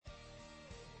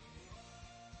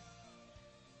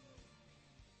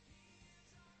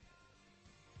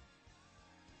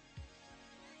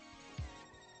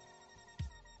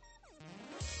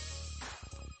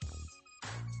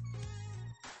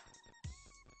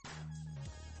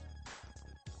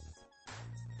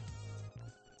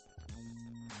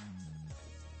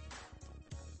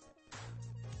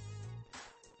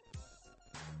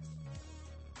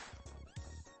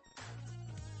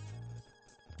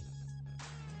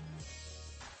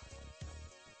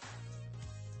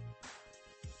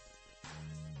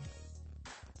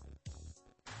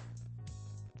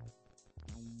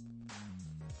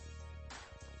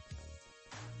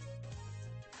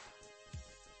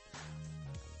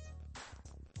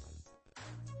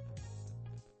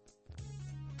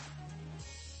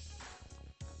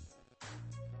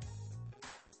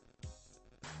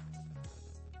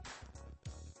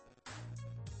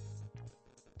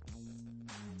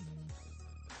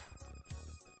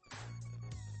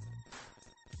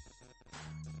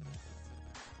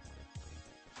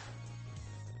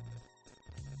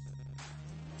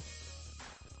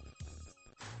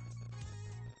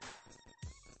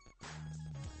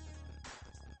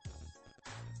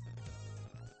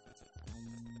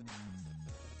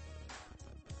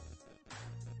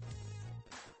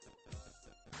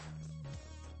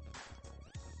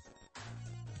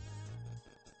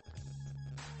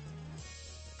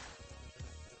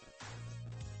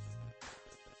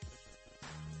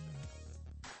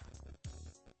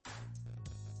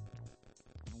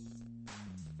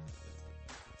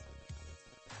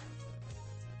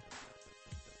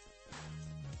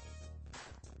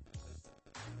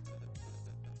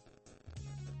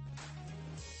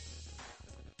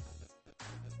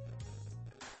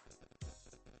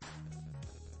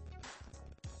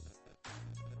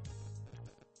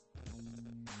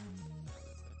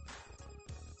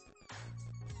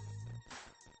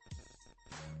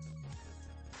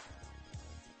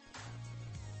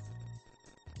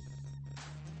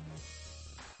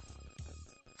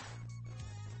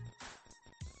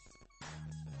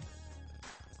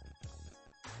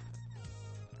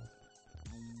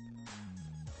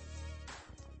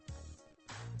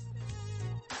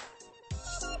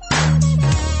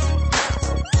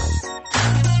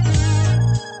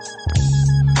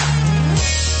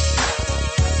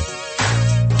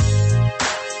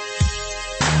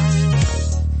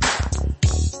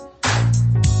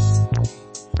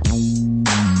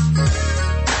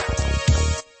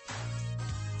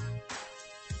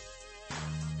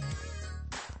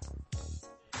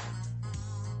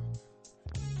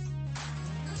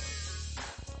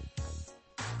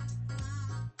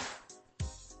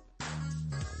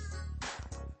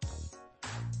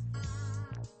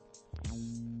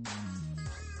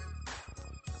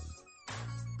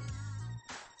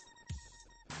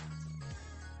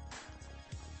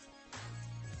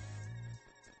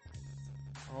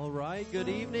All right, good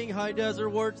evening, High Desert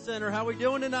Word Center. How are we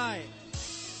doing tonight?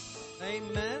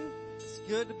 Amen. It's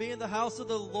good to be in the house of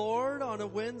the Lord on a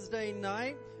Wednesday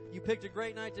night. You picked a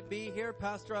great night to be here.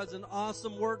 Pastor has an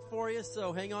awesome word for you,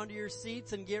 so hang on to your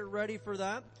seats and get ready for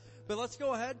that. But let's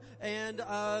go ahead and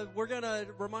we're going to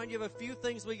remind you of a few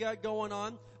things we got going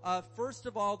on. First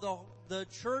of all, the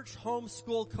church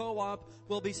homeschool co-op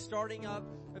will be starting up,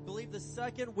 I believe, the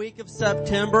second week of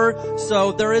September.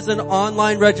 So there is an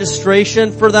online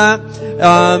registration for that.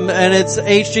 And it's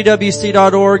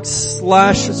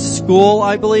hdwc.org/school,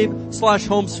 I believe,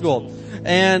 /homeschool.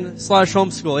 And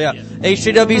 /homeschool, yeah.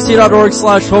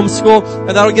 hdwc.org/homeschool,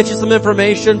 and that'll get you some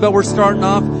information, but we're starting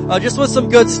off, just with some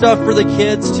good stuff for the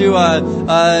kids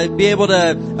to, be able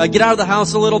to, get out of the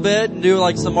house a little bit and do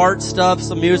like some art stuff,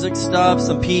 some music stuff,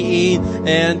 some PE,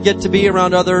 and get to be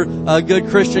around other, good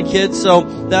Christian kids. So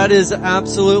that is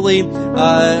absolutely,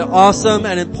 awesome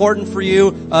and important for you,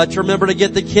 to remember to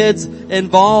get the kids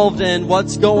involved in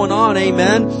what's going on.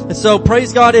 Amen. And so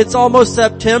praise God, it's almost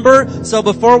September, so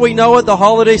before we know it, the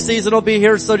holiday season will be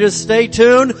here, so just stay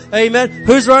tuned. Amen.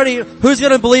 Who's ready? Who's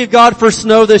going to believe God for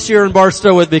snow this year in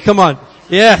Barstow with me? Come on.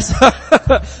 Yes.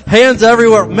 Hands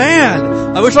everywhere.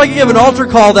 Man, I wish I could give an altar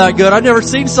call that good. I've never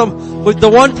seen with the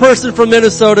one person from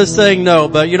Minnesota saying no,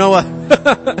 but you know what?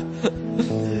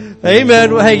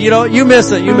 Amen. Hey, you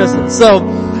miss it. You miss it. So,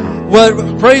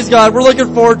 praise God. We're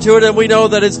looking forward to it, and we know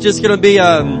that it's just going to be,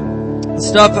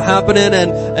 stuff happening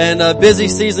and a busy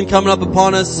season coming up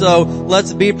upon us, so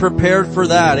let's be prepared for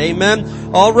that. Amen.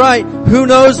 All right. Who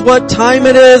knows what time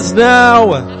it is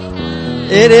now?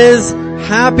 It is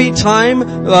happy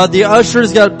time. The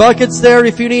ushers got buckets there.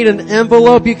 If you need an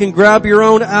envelope, you can grab your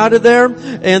own out of there,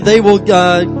 and they will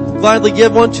gladly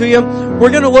give one to you. We're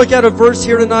going to look at a verse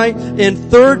here tonight in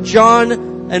 3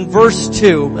 John and verse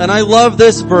 2. And I love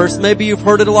this verse. Maybe you've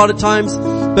heard it a lot of times,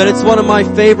 but it's one of my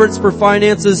favorites for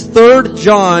finances. 3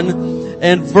 John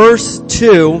and verse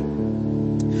 2.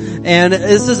 And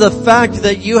this is a fact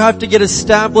that you have to get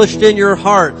established in your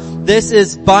heart. This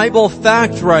is Bible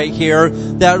fact right here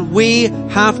that we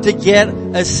have to get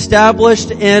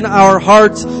established in our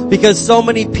hearts, because so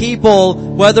many people,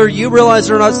 whether you realize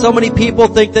it or not, so many people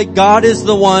think that God is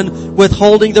the one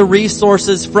withholding the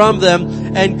resources from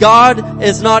them, and God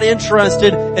is not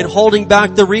interested in holding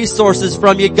back the resources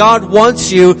from you. God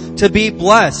wants you to be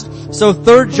blessed. So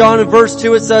 3 John in verse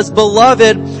 2, it says,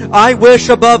 "Beloved, I wish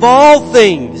above all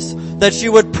things that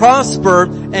you would prosper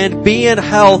and be in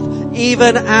health,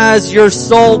 even as your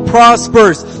soul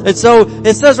prospers." And so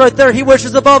it says right there, He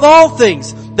wishes above all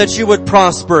things that you would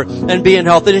prosper and be in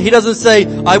health. And He doesn't say,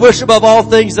 "I wish above all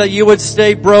things that you would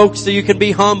stay broke so you can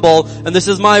be humble, and this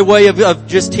is my way of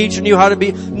just teaching you how to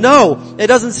be." No, it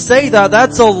doesn't say that.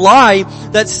 That's a lie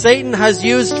that Satan has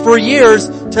used for years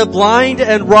to blind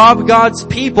and rob God's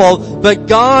people. But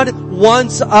God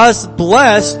wants us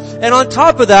blessed, and on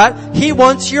top of that, He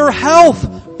wants your health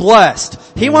blessed.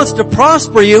 He wants to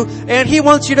prosper you, and He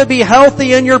wants you to be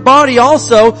healthy in your body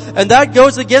also, and that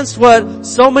goes against what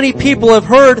so many people have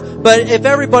heard. But if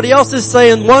everybody else is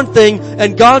saying one thing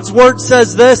and God's Word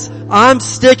says this, I'm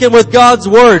sticking with God's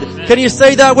Word. Can you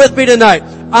say that with me tonight?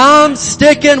 I'm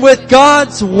sticking with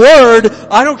God's Word.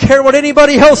 I don't care what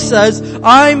anybody else says.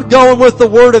 I'm going with the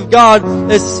Word of God,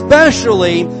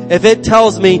 especially if it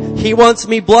tells me He wants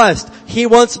me blessed. He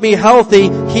wants me healthy.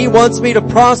 He wants me to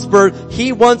prosper.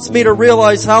 He wants me to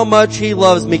realize how much He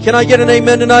loves me. Can I get an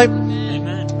amen tonight?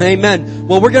 Amen.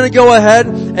 Well, we're going to go ahead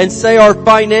and say our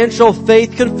financial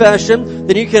faith confession.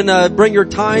 Then you can bring your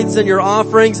tithes and your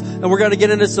offerings, and we're going to get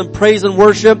into some praise and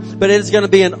worship. But it is going to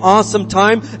be an awesome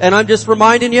time. And I'm just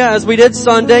reminding you, as we did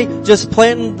Sunday, just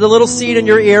planting the little seed in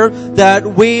your ear,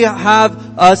 that we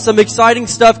have some exciting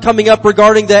stuff coming up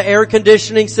regarding the air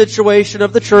conditioning situation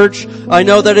of the church. I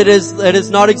know that it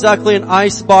is not exactly an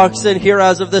ice box in here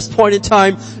as of this point in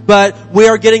time, but we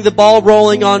are getting the ball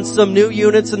rolling on some new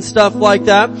units and stuff like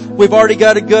that. We've already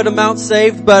got a good amount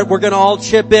saved, but we're going to all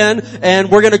chip in, and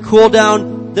we're going to cool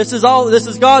down. This is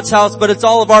God's house, but it's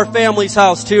all of our family's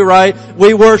house too, right?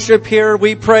 We worship here,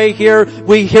 we pray here,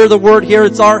 we hear the word here,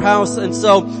 it's our house. And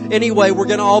so anyway, we're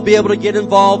going to all be able to get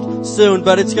involved soon,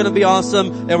 but it's going to be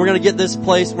awesome, and we're going to get this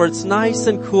place where it's nice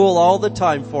and cool all the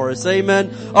time for us.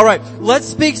 Amen. All right, let's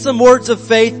speak some words of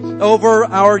faith over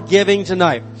our giving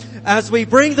tonight. As we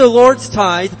bring the Lord's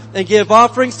tithe and give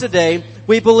offerings today,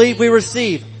 we believe we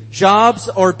receive jobs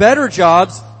or better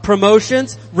jobs,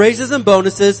 promotions, raises and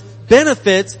bonuses,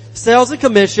 benefits, sales and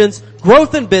commissions,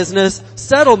 growth in business,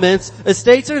 settlements,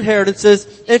 estates and inheritances,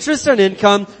 interest and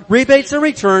income, rebates and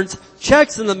returns,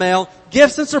 checks in the mail,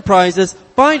 gifts and surprises,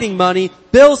 finding money,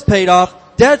 bills paid off,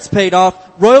 debts paid off,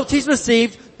 royalties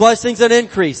received, blessings and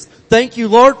increase. Thank you,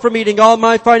 Lord, for meeting all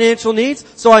my financial needs,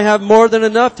 so I have more than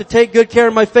enough to take good care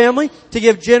of my family, to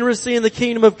give generously in the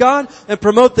kingdom of God, and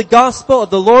promote the gospel of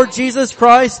the Lord Jesus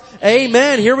Christ.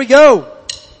 Amen. Here we go.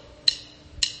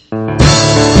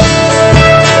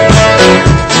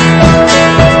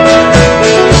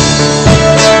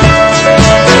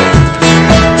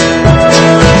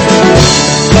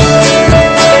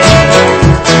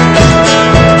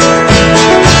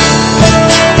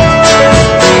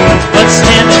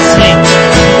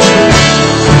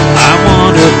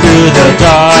 Through the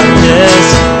darkness,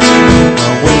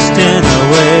 I'm wasting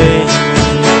away.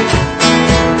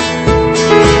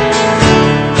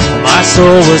 My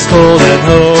soul was cold and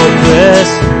hopeless,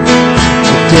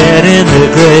 dead in the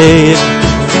grave.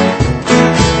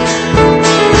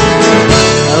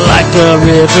 Like a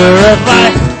river of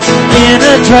life in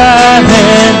a dry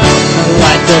land,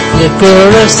 like a flicker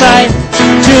of sight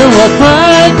to a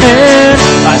blind man.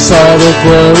 I saw the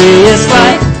glorious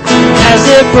light as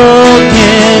it broke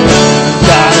in.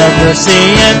 God of mercy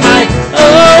and might,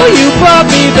 oh, you brought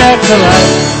me back to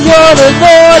life. You're the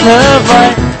Lord of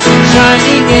light,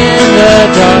 shining in the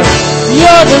dark.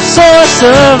 You're the source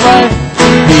of life,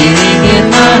 beating in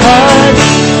my heart.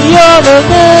 You're the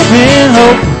living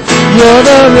hope, you're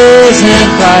the risen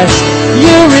Christ.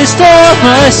 You restore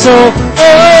my soul,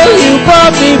 oh, you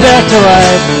brought me back to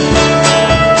life.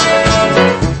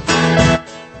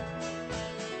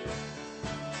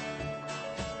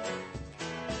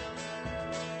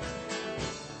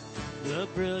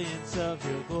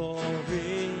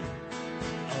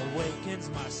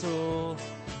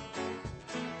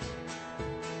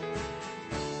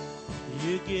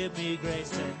 Give me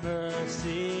grace and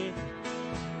mercy,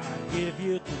 I give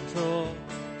you control.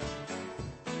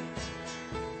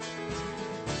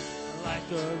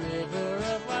 Like a river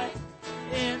of light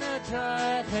in a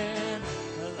dry land,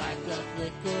 like a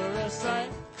flicker of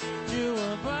sight to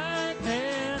a blind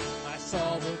man. I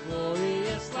saw the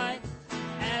glorious light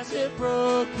as it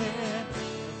broke in.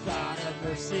 God of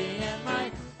mercy and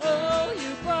might, oh,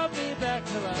 you brought me back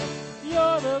to life.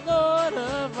 You're the Lord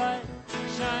of light,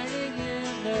 shining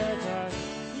in the dark.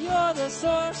 You're the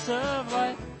source of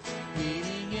life,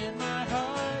 beating in my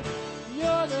heart.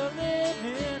 You're the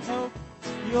living hope,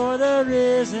 you're the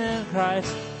risen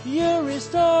Christ. You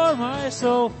restore my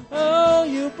soul, oh,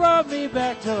 you brought me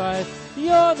back to life.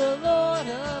 You're the Lord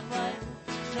of light,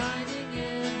 shining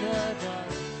in the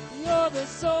dark. You're the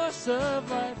source of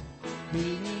life,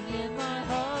 beating in my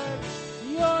heart.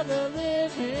 You're the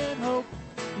living hope,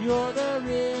 you're the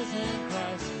risen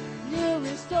Christ. You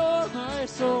restore my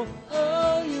soul,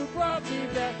 oh, you brought me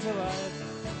back to life.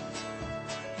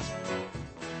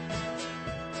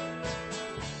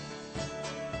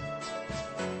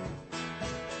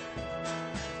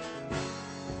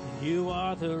 You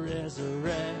are the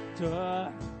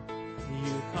resurrector,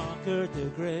 you conquered the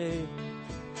grave.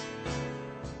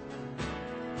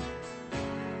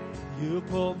 You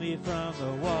pulled me from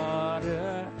the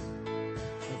water,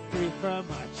 free from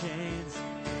my chains,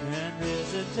 and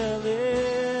risen to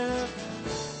live.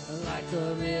 Like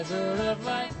a river of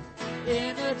light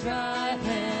in a dry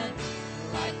land,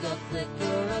 like a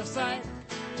flicker of sight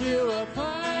to a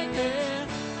blind man.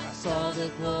 I saw the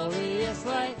glorious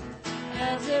light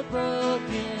as it broke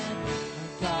in.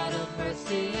 God of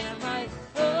mercy and might,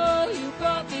 oh, you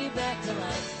brought me back to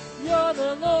life. You're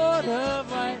the Lord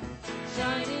of light,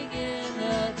 shining in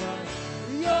the dark.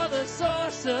 You're the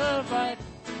source of life,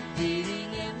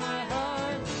 beating in my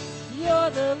heart.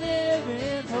 You're the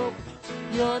living hope,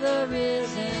 you're the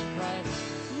risen Christ.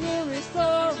 You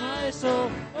restore my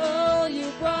soul, oh,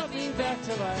 you brought me back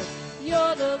to life.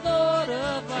 You're the Lord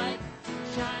of light,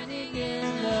 shining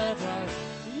in the dark.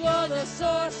 You're the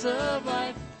source of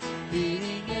life,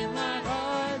 beating in my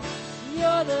heart.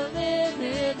 You're the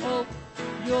living hope,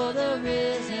 you're the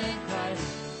risen Christ.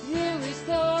 You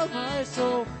restore my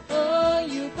soul, oh,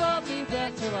 you brought me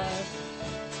back to life.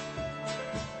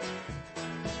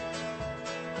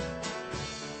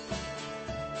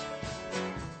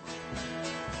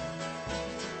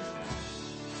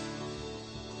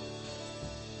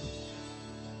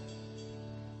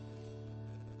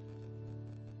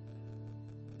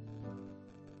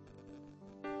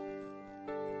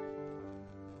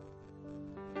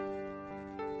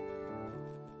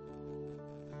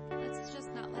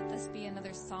 Be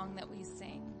another song that we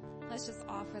sing. Let's just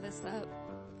offer this up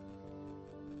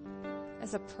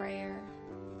as a prayer,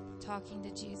 talking to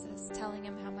Jesus, telling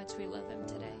him how much we love him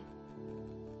today.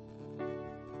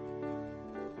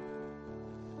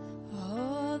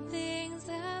 All things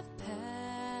have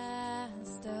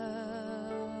passed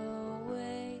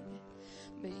away,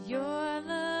 but your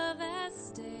love has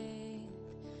stayed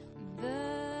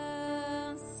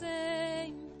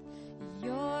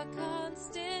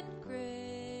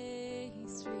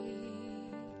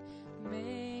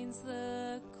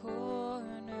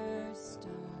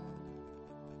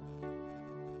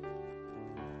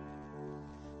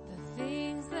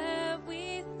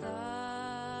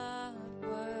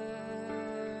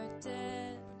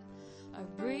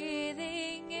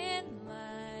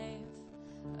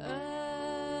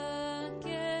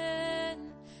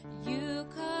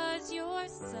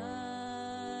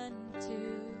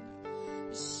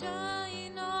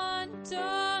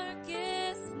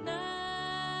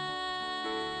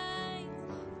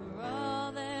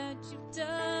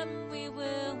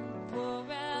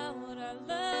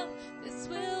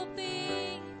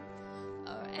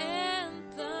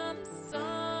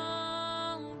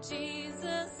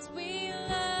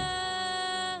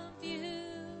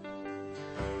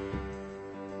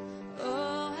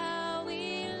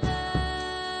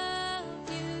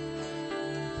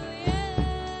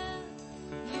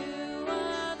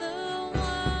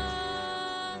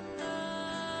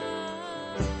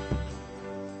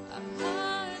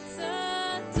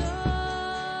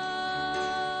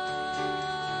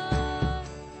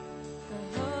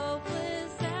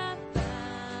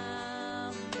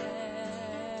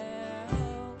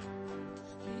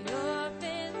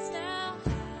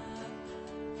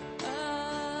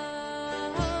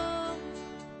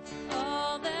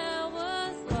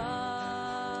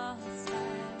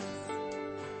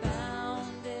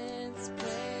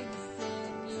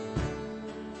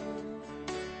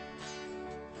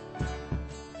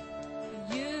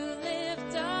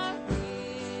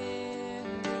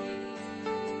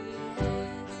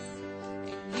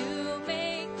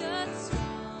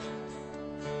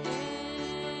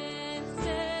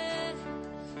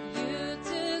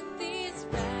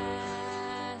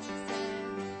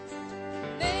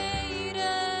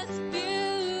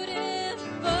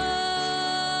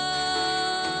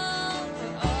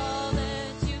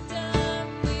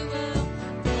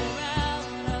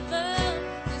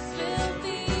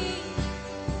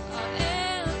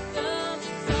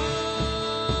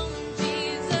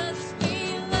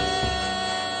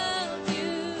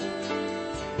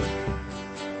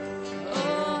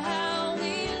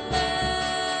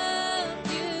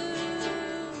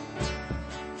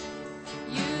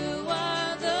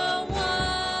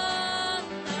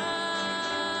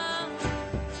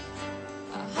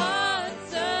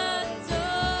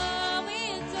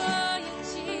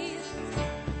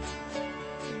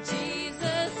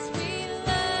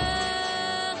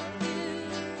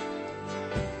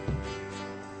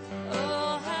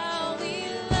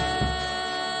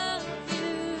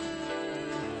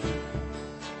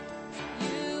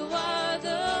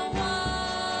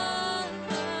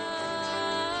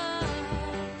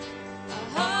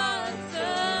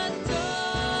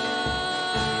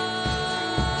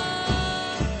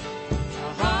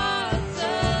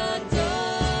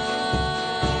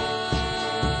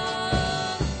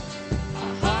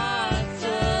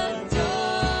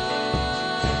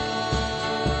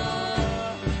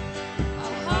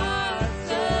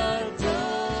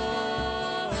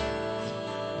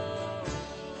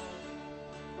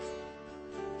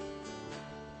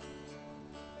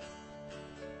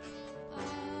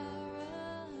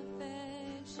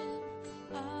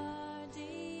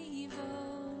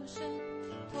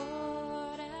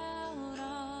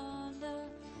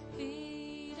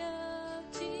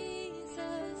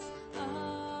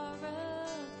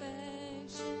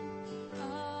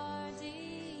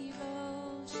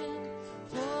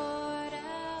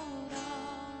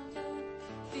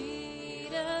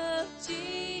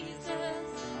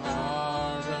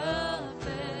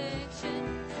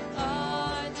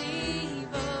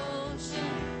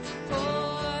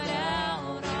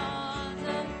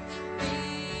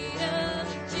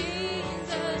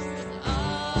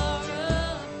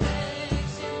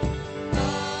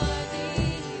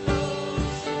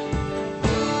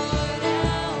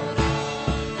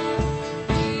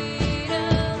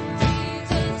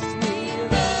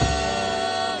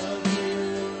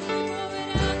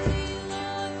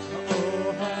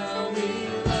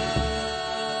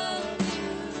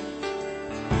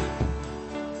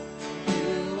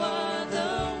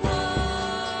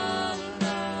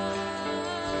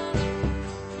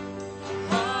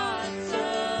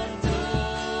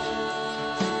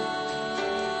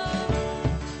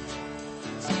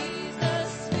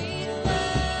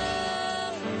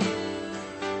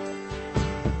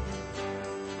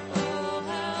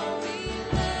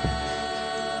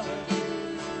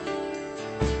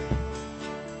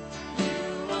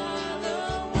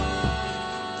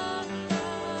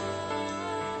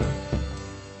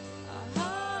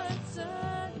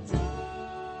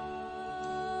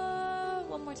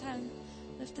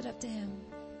lift it up to him.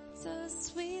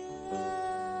 Jesus, we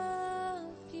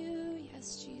love you.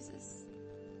 Yes, Jesus.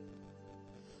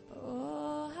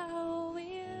 Oh, how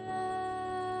we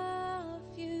love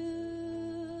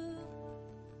you.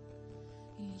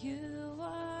 You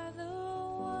are the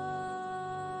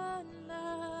one that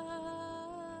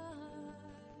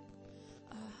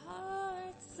our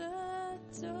hearts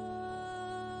adore.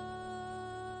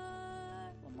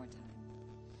 One more time.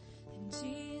 And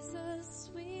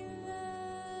Jesus, we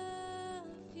love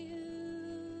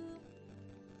you.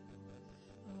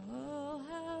 Oh,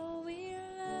 how we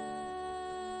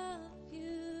love you.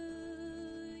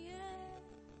 Yeah.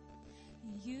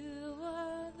 You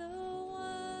are the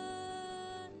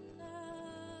one that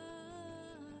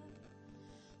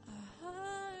our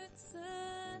hearts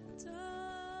adore.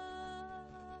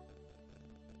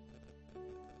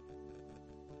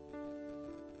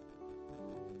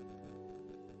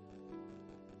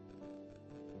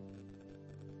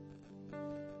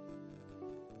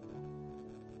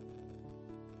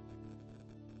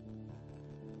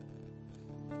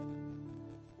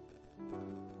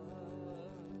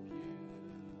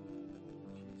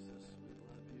 Jesus, we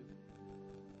love you.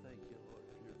 Thank you, Lord,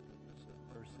 for your goodness and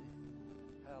mercy.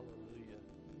 Hallelujah.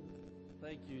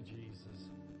 Thank you, Jesus.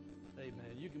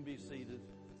 Amen. You can be seated.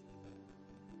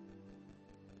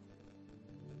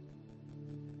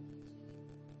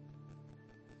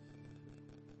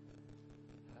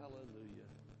 Hallelujah.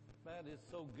 Man, it's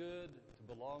so good to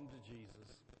belong to Jesus.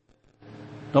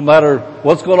 No matter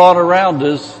what's going on around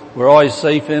us, we're always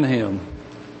safe in Him.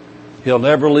 He'll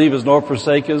never leave us nor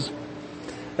forsake us.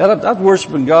 And I'm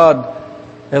worshiping God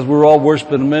as we were all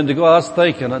worshiping a minute ago. I was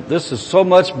thinking, this is so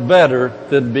much better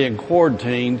than being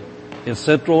quarantined in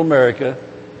Central America,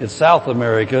 in South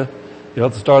America. You know,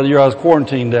 at the start of the year I was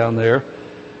quarantined down there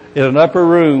in an upper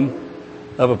room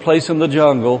of a place in the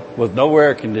jungle with no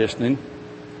air conditioning.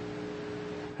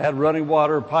 Had running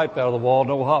water, a pipe out of the wall,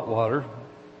 no hot water.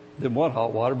 Didn't want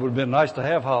hot water, but it would have been nice to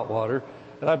have hot water.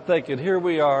 And I'm thinking, here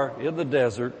we are in the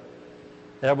desert,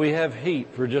 and we have heat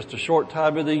for just a short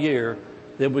time of the year.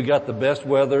 Then we got the best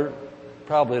weather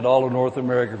probably in all of North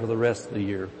America for the rest of the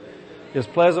year. It's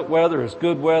pleasant weather, it's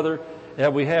good weather,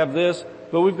 and we have this,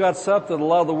 but we've got something a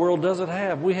lot of the world doesn't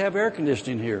have. We have air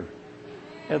conditioning here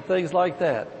and things like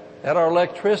that, and our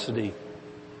electricity,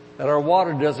 and our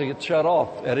water doesn't get shut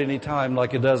off at any time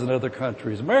like it does in other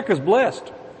countries. America's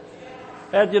blessed.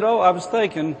 And you know, I was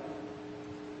thinking,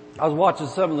 I was watching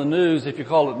some of the news, if you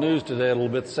call it news today, a little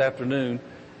bit this afternoon,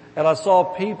 and I saw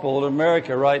people in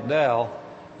America right now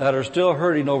that are still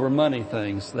hurting over money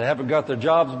things. They haven't got their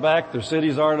jobs back, their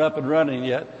cities aren't up and running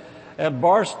yet. And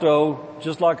Barstow,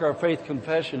 just like our faith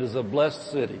confession, is a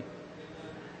blessed city.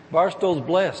 Barstow's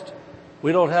blessed.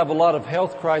 We don't have a lot of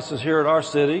health crisis here in our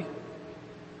city,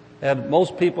 and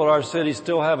most people in our city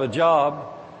still have a job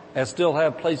and still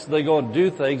have places they go and do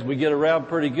things. We get around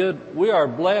pretty good. We are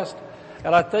blessed.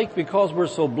 And I think because we're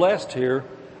so blessed here,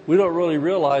 we don't really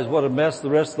realize what a mess the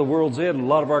rest of the world's in, and a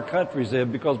lot of our country's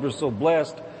in, because we're so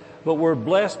blessed. But we're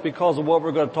blessed because of what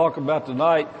we're going to talk about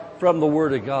tonight from the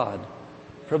Word of God.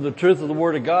 From the truth of the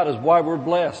Word of God is why we're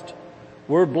blessed.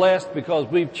 We're blessed because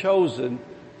we've chosen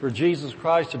for Jesus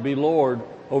Christ to be Lord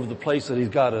over the place that He's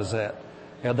got us at.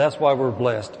 And that's why we're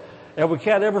blessed. And we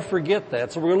can't ever forget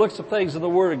that. So we're going to look at some things in the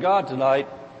Word of God tonight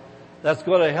that's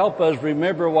going to help us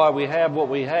remember why we have what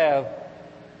we have.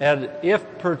 And if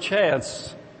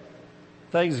perchance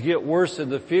things get worse in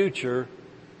the future,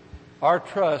 our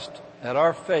trust and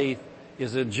our faith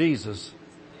is in Jesus,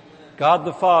 God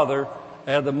the Father.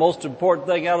 And the most important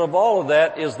thing out of all of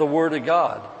that is the Word of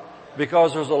God.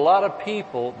 Because there's a lot of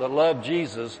people that love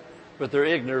Jesus, but they're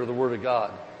ignorant of the Word of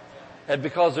God. And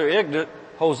because they're ignorant,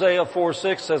 Hosea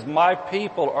 4:6 says, my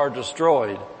people are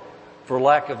destroyed for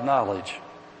lack of knowledge.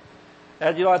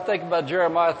 And you know, I think about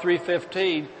Jeremiah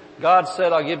 3:15. God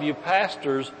said, I'll give you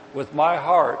pastors with my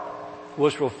heart,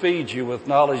 which will feed you with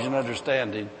knowledge and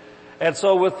understanding. And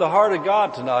so with the heart of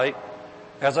God tonight,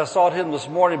 as I sought Him this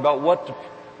morning about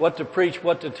what to preach,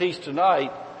 what to teach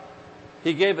tonight,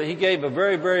 He gave a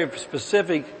very, very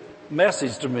specific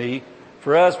message to me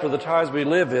for us, for the times we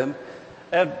live in.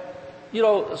 And you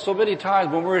know, so many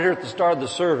times when we're here at the start of the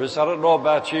service, I don't know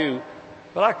about you,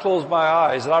 but I close my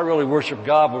eyes and I really worship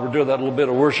God when we're doing that little bit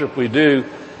of worship we do.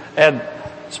 And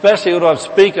especially when I'm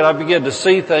speaking, I begin to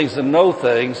see things and know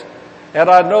things. And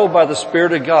I know by the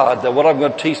Spirit of God that what I'm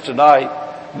going to teach tonight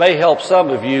may help some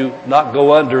of you not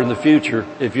go under in the future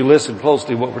if you listen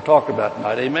closely to what we're talking about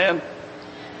tonight. Amen?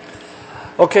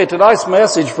 Okay, tonight's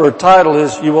message for a title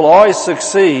is, You Will Always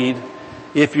Succeed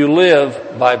If You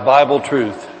Live by Bible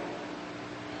Truth.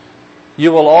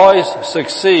 You will always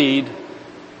succeed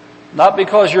Not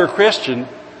because you're a Christian.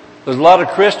 There's a lot of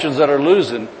Christians that are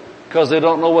losing because they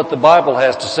don't know what the Bible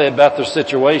has to say about their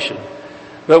situation.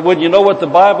 But when you know what the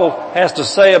Bible has to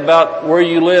say about where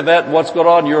you live at and what's going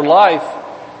on in your life,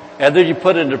 and then you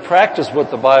put into practice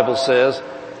what the Bible says,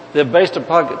 then based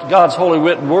upon God's holy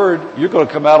written word, you're going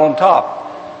to come out on top.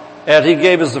 And He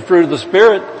gave us the fruit of the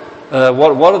Spirit.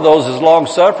 One of those is long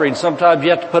suffering. Sometimes you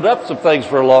have to put up some things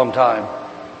for a long time.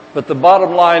 But the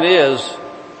bottom line is,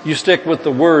 you stick with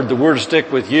the Word will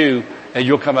stick with you, and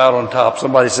you'll come out on top.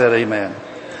 Somebody said amen.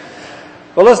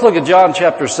 Well, let's look at John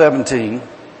chapter 17.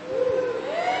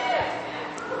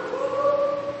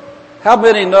 How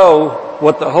many know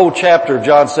what the whole chapter of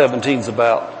John 17 is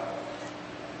about?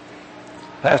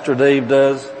 Pastor Dave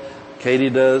does. Katie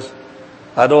does.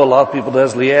 I know a lot of people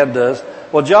does. Leanne does.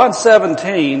 Well, John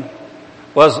 17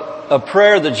 was a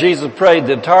prayer that Jesus prayed.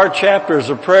 The entire chapter is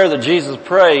a prayer that Jesus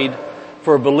prayed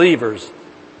for believers.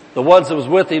 The ones that was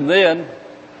with Him then,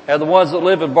 and the ones that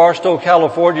live in Barstow,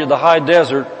 California, the high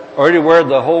desert, or anywhere in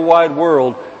the whole wide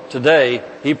world today.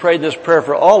 He prayed this prayer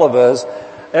for all of us.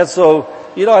 And so,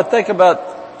 I think about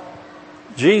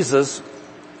Jesus,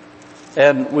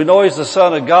 and we know He's the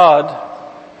Son of God.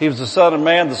 He was the Son of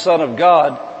Man, the Son of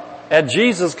God. And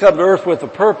Jesus come to earth with a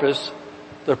purpose.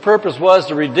 The purpose was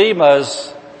to redeem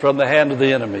us from the hand of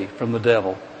the enemy, from the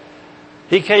devil.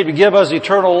 He came to give us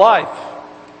eternal life.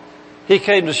 He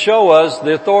came to show us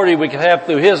the authority we can have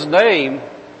through His name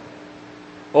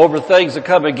over things that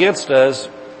come against us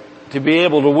to be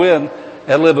able to win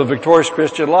and live a victorious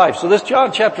Christian life. So this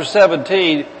John chapter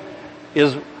 17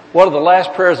 is one of the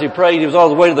last prayers He prayed. He was on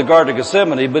the way to the Garden of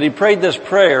Gethsemane, but He prayed this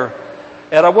prayer.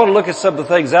 And I want to look at some of the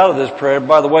things out of this prayer.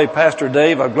 By the way, Pastor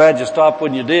Dave, I'm glad you stopped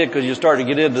when you did because you started to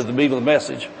get into the meat of the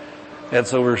message. And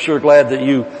so we're sure glad that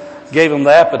you gave him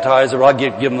the appetizer. I'll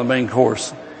give him the main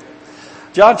course.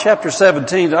 John chapter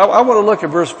 17, I want to look at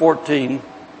verse 14. It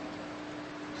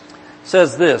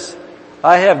says this,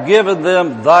 I have given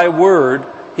them thy word.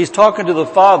 He's talking to the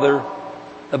Father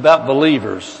about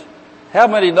believers. How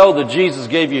many know that Jesus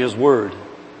gave you His word?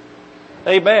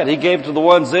 Amen. He gave it to the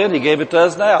ones then. He gave it to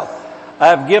us now. I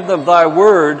have given them thy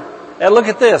word. And look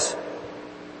at this.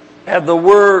 And the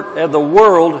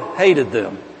world hated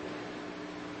them.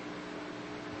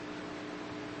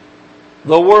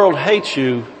 The world hates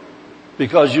you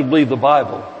because you believe the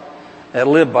Bible and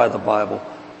live by the Bible.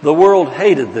 The world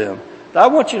hated them. Now I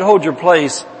want you to hold your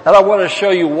place, and I want to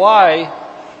show you why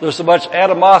there's so much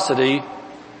animosity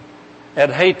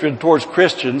and hatred towards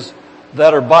Christians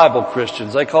that are Bible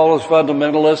Christians. They call us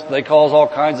fundamentalists. They call us all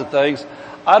kinds of things.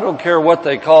 I don't care what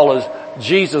they call us.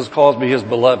 Jesus calls me His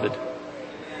beloved.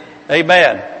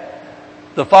 Amen.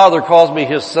 The Father calls me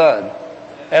His Son.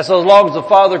 And so as long as the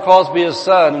Father calls me His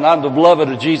Son and I'm the beloved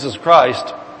of Jesus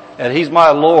Christ and He's my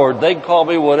Lord, they can call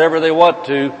me whatever they want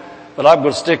to, but I'm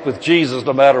going to stick with Jesus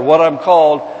no matter what I'm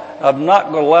called. I'm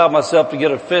not going to allow myself to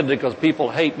get offended because people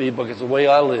hate me because of the way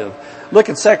I live. Look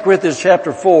at 2 Corinthians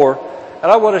chapter 4,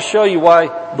 and I want to show you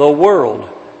why the world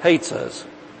hates us.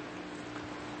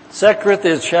 2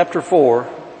 Corinthians chapter 4.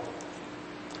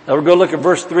 Now we're going to look at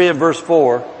verse 3 and verse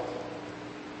 4. It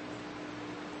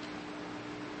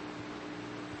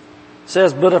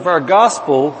says, but if our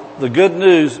gospel, the good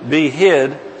news, be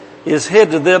hid, is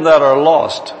hid to them that are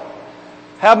lost.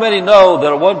 How many know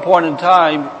that at one point in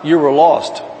time you were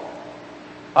lost?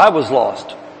 I was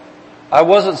lost. I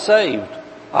wasn't saved.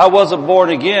 I wasn't born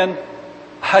again.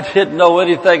 I didn't know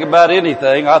anything about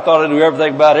anything. I thought I knew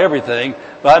everything about everything,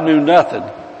 but I knew nothing.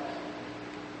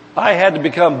 I had to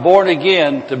become born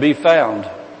again to be found.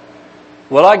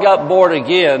 When I got born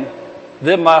again,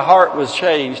 then my heart was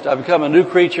changed. I become a new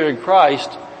creature in Christ,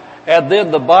 and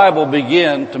then the Bible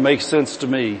began to make sense to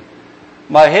me.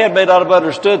 My head may not have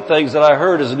understood things that I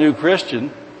heard as a new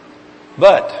Christian,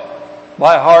 but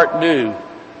my heart knew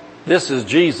this is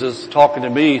Jesus talking to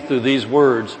me through these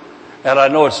words, and I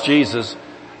know it's Jesus,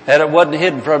 and it wasn't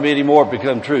hidden from me anymore. It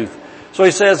became truth. So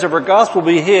he says, if our gospel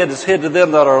be hid, it's hid to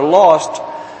them that are lost,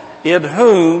 in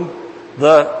whom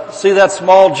see that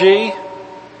small g?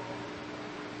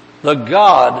 The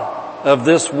God of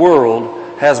this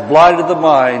world has blinded the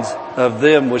minds of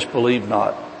them which believe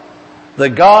not. The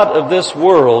God of this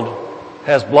world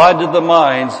has blinded the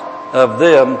minds of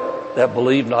them that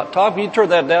believe not. Tom, can you turn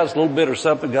that down just a little bit or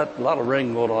something? Got a lot of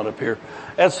ring going on up here.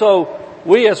 And so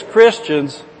we as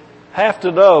Christians have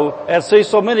to know, and see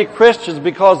so many Christians,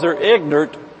 because they're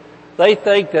ignorant, they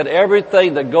think that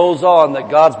everything that goes on, that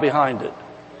God's behind it.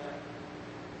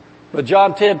 But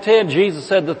John 10:10, Jesus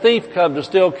said the thief come to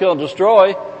steal, kill, and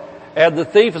destroy. And the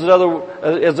thief is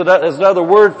another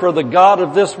word for the God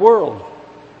of this world.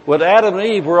 When Adam and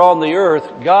Eve were on the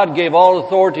earth, God gave all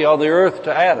authority on the earth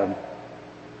to Adam.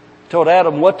 He told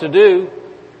Adam what to do,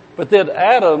 but then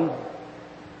Adam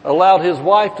allowed his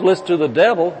wife to listen to the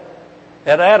devil,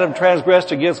 and Adam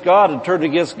transgressed against God and turned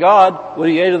against God when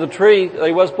he ate of the tree that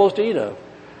he wasn't supposed to eat of.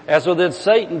 And so then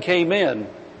Satan came in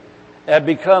and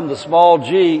become the small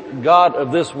g God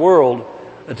of this world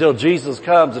until Jesus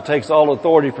comes and takes all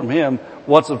authority from him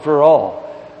once and for all.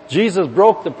 Jesus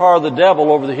broke the power of the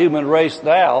devil over the human race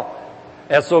now,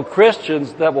 and so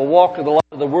Christians that will walk in the light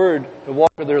of the Word will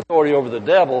walk in their authority over the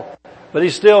devil, but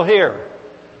he's still here.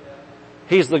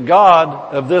 He's the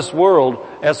God of this world,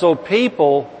 and so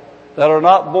people that are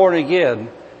not born again,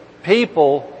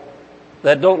 people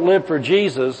that don't live for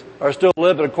Jesus are still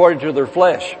living according to their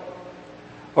flesh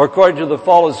or according to the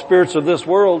fallen spirits of this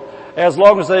world. As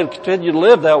long as they continue to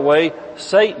live that way,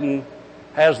 Satan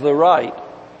has the right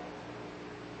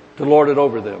to lord it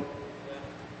over them.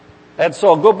 And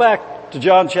so go back to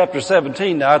John chapter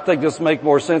 17 now. I think this will make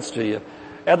more sense to you.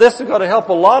 And this is going to help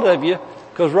a lot of you,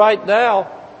 because right now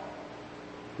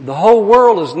the whole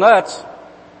world is nuts.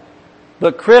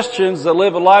 But Christians that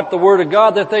live a life the Word of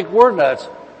God, they think we're nuts.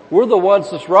 We're the ones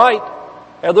that's right,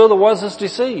 and they're the ones that's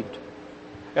deceived.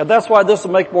 And that's why this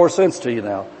will make more sense to you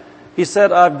now. He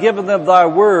said, I've given them thy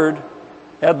word,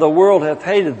 and the world hath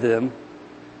hated them,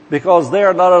 because they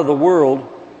are not of the world,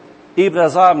 even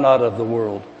as I'm not of the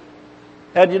world.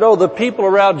 And you know, the people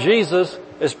around Jesus,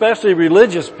 especially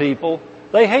religious people,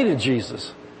 they hated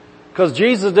Jesus. Because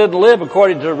Jesus didn't live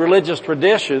according to religious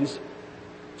traditions.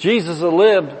 Jesus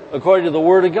lived according to the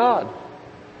Word of God.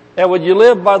 And when you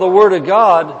live by the Word of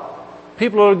God,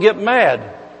 people will get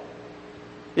mad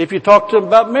if you talk to them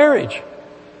about marriage.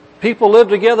 People live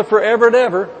together forever and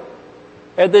ever,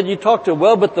 and then you talk to them,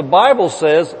 well, but the Bible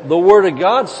says, the Word of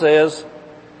God says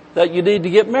that you need to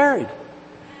get married.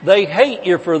 They hate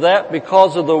you for that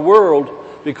because of the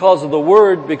world, because of the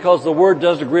Word, because the Word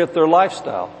doesn't agree with their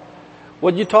lifestyle.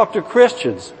 When you talk to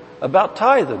Christians about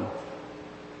tithing,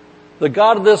 the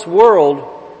God of this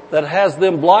world that has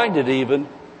them blinded even,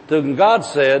 to whom God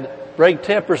said, bring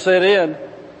 10% in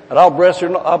and I'll bless your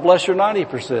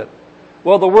 90%.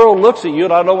 Well, the world looks at you,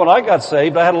 and I know when I got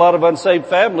saved, I had a lot of unsaved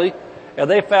family, and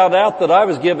they found out that I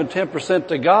was giving 10%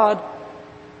 to God.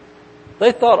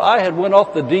 They thought I had went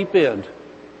off the deep end.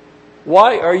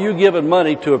 Why are you giving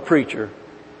money to a preacher?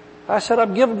 I said,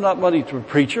 I'm giving not money to a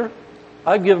preacher.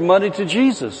 I'm giving money to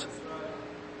Jesus.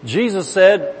 Jesus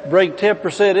said, bring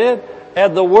 10% in,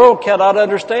 and the world cannot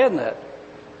understand that.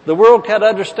 The world can't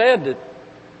understand it.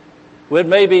 When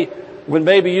maybe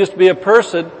you used to be a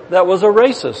person that was a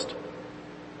racist,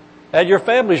 and your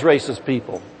family's racist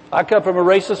people. I come from a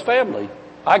racist family.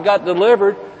 I got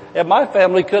delivered, and my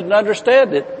family couldn't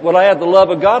understand it when I had the love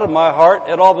of God in my heart,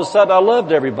 and all of a sudden I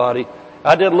loved everybody.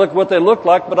 I didn't look what they looked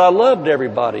like, but I loved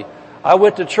everybody. I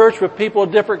went to church with people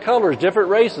of different colors, different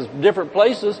races, different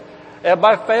places, and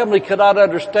my family could not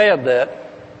understand that.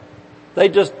 They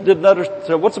just didn't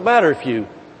understand. What's the matter with you?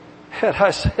 And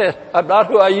I said, I'm not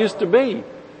who I used to be.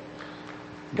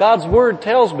 God's Word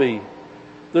tells me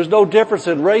there's no difference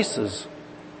in races.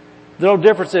 There's no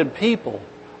difference in people.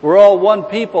 We're all one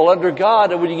people under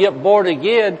God, and when you get born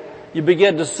again, you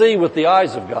begin to see with the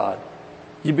eyes of God.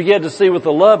 You begin to see with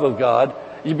the love of God.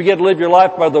 You begin to live your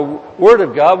life by the Word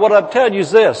of God. What I'm telling you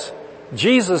is this.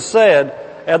 Jesus said,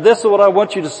 and this is what I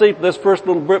want you to see from this first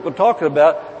little bit we're talking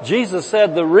about. Jesus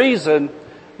said the reason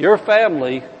your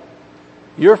family,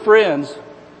 your friends,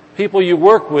 people you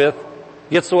work with,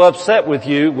 get so upset with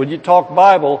you when you talk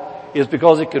Bible is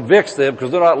because it convicts them,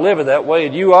 because they're not living that way,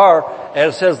 and you are,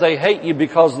 and it says they hate you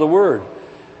because of the Word.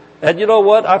 And you know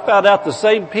what? I found out the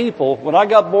same people, when I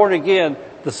got born again,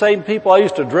 the same people I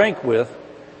used to drink with,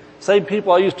 same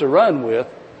people I used to run with,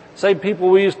 same people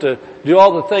we used to do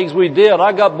all the things we did.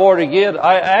 I got born again.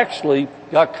 I actually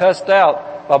got cussed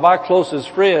out by my closest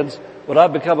friends when I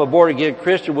become a born again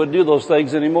Christian, wouldn't do those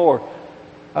things anymore.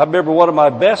 I remember one of my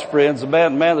best friends, the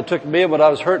man that took me in when I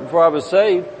was hurting before I was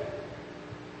saved,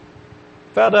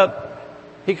 found out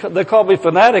they called me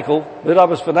fanatical, but I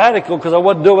was fanatical because I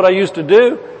wasn't doing what I used to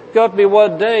do. Got me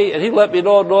one day, and he let me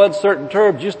know in no uncertain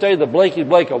terms, you stay the blanky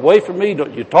blank away from me,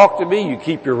 don't you talk to me, you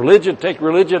keep your religion, take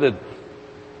religion, and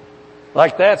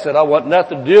like that, said, I want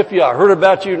nothing to do with you. I heard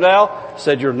about you now.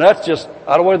 Said, you're nuts, just,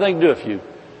 I don't want anything to do with you.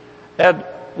 And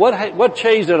what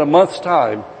changed in a month's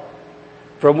time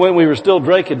from when we were still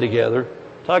drinking together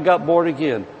till I got born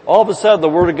again? All of a sudden, the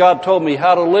Word of God told me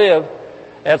how to live,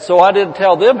 and so I didn't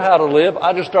tell them how to live,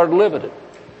 I just started living it.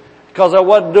 Because I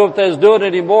wasn't doing what they was doing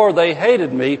anymore, they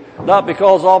hated me, not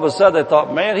because all of a sudden they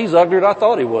thought, man, he's uglier than I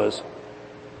thought he was.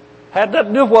 Had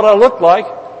nothing to do with what I looked like.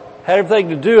 had everything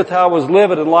to do with how I was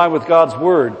living in line with God's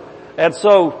Word. And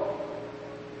so,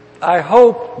 I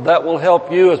hope that will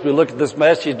help you as we look at this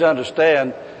message to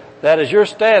understand that as you're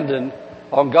standing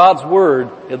on God's Word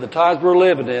in the times we're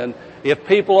living in, if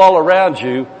people all around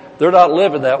you, they're not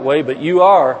living that way, but you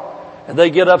are, and they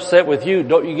get upset with you,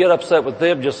 don't you get upset with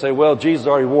them, just say, well, Jesus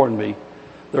already warned me.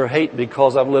 They're hating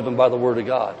because I'm living by the Word of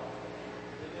God.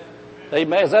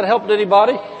 Amen. Is that helping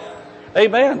anybody?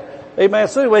 Amen. Amen.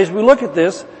 So anyways, we look at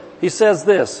this, he says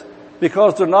this,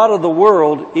 because they're not of the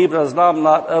world, even as I'm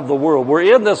not of the world.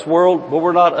 We're in this world, but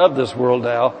we're not of this world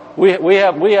now. We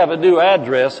have a new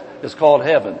address. It's called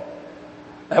heaven.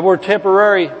 And we're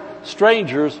temporary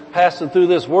strangers passing through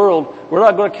this world. We're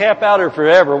not going to camp out here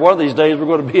forever. One of these days we're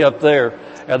going to be up there.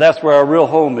 And that's where our real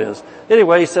home is.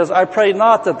 Anyway, he says, I pray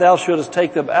not that thou shouldest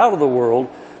take them out of the world,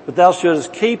 but thou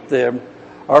shouldest keep them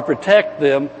or protect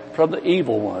them from the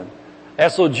evil one.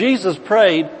 And so Jesus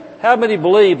prayed. How many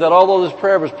believe that although this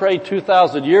prayer was prayed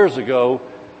 2,000 years ago,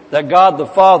 that God the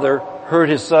Father heard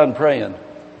His Son praying?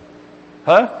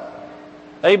 Huh?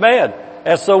 Amen.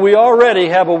 And so we already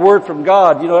have a word from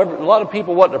God. You know, a lot of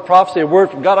people want to prophesy a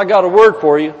word from God. I got a word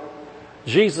for you.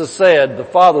 Jesus said the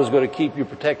Father is going to keep you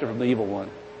protected from the evil one.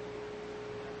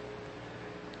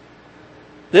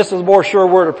 This is a more sure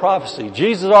word of prophecy.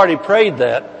 Jesus already prayed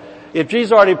that. If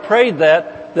Jesus already prayed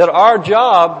that, then our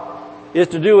job is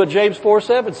to do what James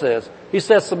 4:7 says. He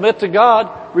says, submit to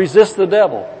God, resist the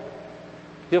devil.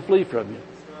 He'll flee from you.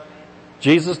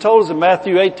 Jesus told us in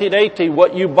Matthew 18:18,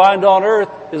 what you bind on earth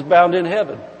is bound in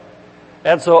heaven.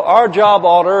 And so our job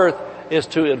on earth is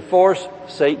to enforce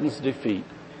Satan's defeat.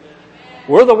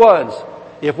 We're the ones.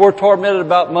 If we're tormented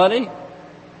about money,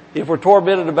 if we're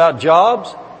tormented about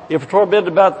jobs, if we're tormented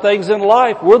about things in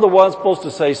life, we're the ones supposed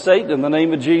to say, Satan, in the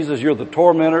name of Jesus, you're the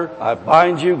tormentor. I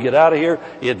bind you. Get out of here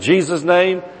in Jesus'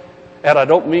 name. And I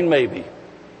don't mean maybe.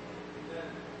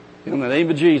 In the name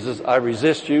of Jesus, I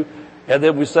resist you. And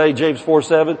then we say, James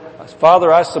 4:7,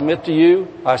 Father, I submit to you.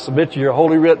 I submit to your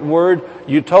holy written word.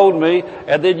 You told me.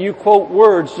 And then you quote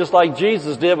words just like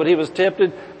Jesus did when he was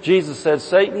tempted. Jesus said,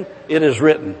 Satan, it is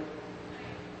written.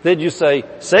 Then you say,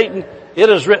 Satan, it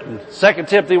is written, 2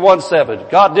 Timothy 1:7.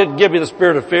 God didn't give you the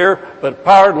spirit of fear, but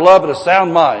power and love and a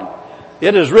sound mind.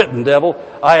 It is written, devil,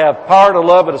 I have power to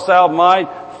love and a sound mind.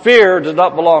 Fear does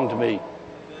not belong to me.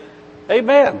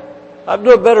 Amen. I'm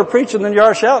doing better preaching than you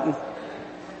are shouting.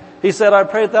 He said, I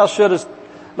pray that thou shouldest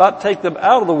not take them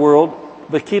out of the world,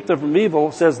 but keep them from evil.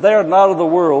 It says, they are not of the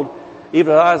world,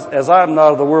 even as I am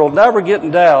not of the world. Now we're getting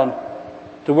down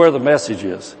to where the message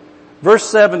is. Verse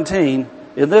 17,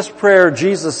 in this prayer,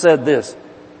 Jesus said this,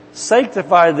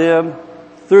 sanctify them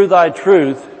through thy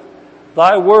truth.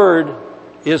 Thy word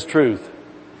is truth.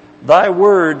 Thy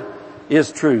word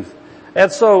is truth.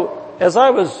 And so, as I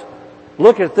was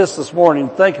looking at this morning,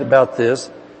 thinking about this,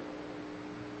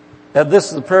 and this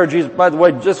is the prayer of Jesus. By the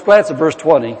way, just glance at verse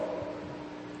 20.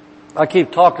 I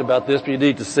keep talking about this, but you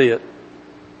need to see it.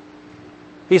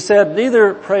 He said,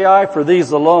 neither pray I for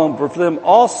these alone, but for them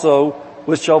also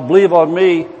which shall believe on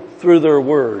me through their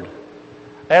word.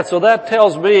 And so that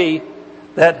tells me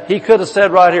that he could have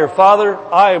said right here, Father,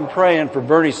 I am praying for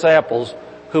Bernie Samples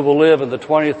who will live in the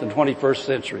 20th and 21st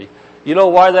century. You know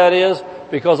why that is?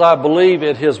 Because I believe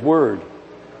in his word.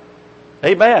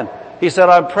 Amen. He said,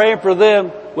 I'm praying for them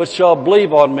which shall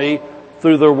believe on me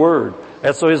through their word.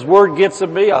 And so his word gets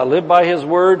in me. I live by his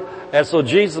word. And so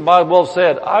Jesus might well have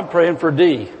said, I'm praying for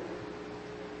D.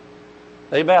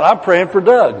 Amen. I'm praying for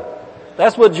Doug.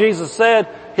 That's what Jesus said.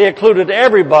 He included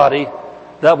everybody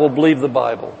that will believe the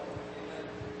Bible.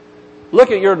 Look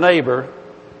at your neighbor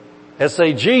and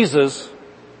say, Jesus.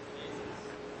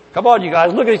 Come on, you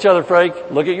guys. Look at each other, Frank.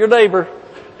 Look at your neighbor.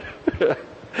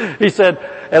 He said,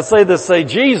 and say this, say,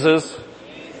 Jesus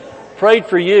prayed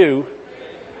for you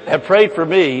and prayed for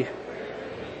me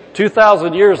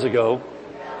 2,000 years ago.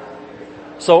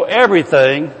 So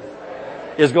everything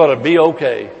is going to be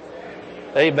okay.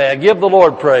 Amen. Give the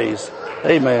Lord praise.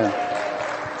 Amen.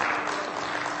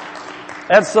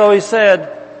 And so he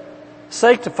said,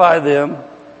 sanctify them.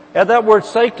 And that word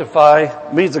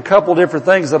sanctify means a couple different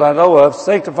things that I know of.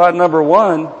 Sanctify, number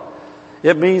one,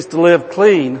 it means to live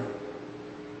clean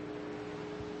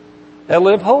and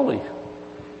live holy.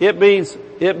 It means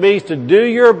to do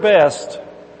your best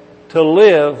to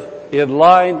live in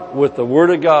line with the Word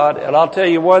of God. And I'll tell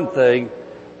you one thing,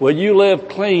 when you live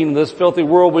clean in this filthy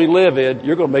world we live in,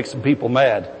 you're going to make some people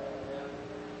mad.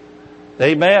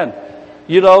 Amen.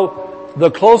 You know, the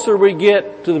closer we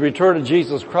get to the return of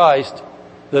Jesus Christ,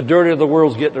 the dirtier the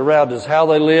world's getting around us. How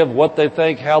they live, what they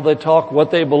think, how they talk,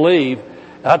 what they believe.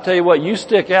 I'll tell you what, you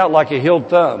stick out like a healed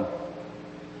thumb.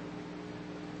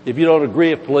 if you don't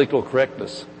agree with political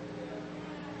correctness.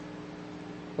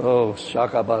 Oh,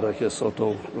 shakabara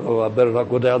kesoto. Oh, I better not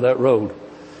go down that road.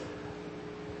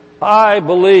 I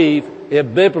believe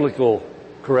in biblical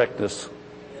correctness.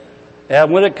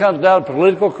 And when it comes down to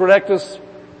political correctness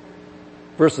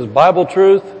versus Bible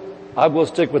truth, I'm going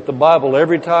to stick with the Bible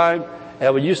every time.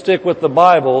 And when you stick with the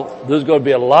Bible, there's going to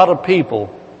be a lot of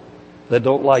people that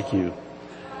don't like you.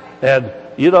 And,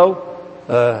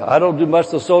 I don't do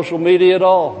much of social media at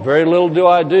all. Very little do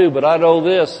I do, but I know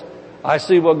this. I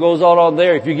see what goes on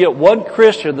there. If you get one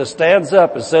Christian that stands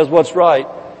up and says what's right,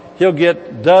 he'll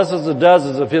get dozens and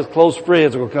dozens of his close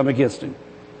friends who will come against him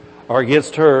or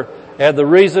against her. And the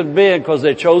reason being because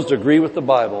they chose to agree with the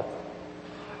Bible.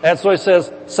 And so he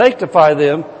says, sanctify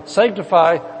them.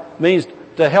 Sanctify means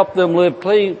to help them live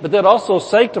clean, but then also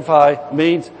sanctify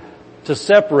means to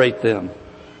separate them.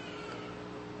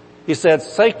 He said,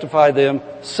 sanctify them,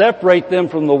 separate them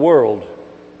from the world.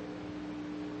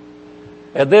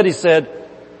 And then he said,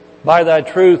 by thy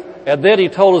truth, and then he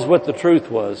told us what the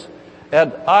truth was.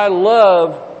 And I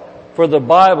love for the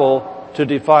Bible to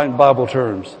define Bible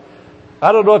terms.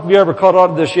 I don't know if you ever caught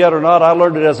on to this yet or not. I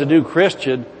learned it as a new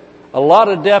Christian. A lot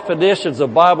of definitions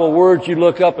of Bible words you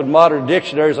look up in modern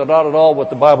dictionaries are not at all what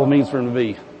the Bible means for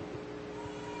me.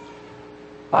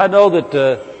 I know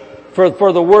that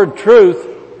for the word truth,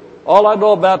 all I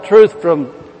know about truth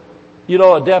from,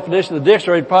 a definition of the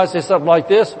dictionary would probably say something like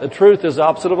this: a truth is the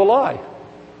opposite of a lie.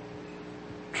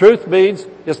 Truth means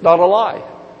it's not a lie.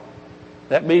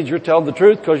 That means you're telling the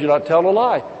truth because you're not telling a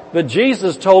lie. But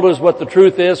Jesus told us what the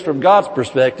truth is from God's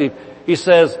perspective. He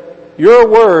says, your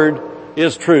word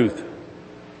is truth.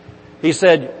 He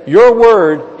said, your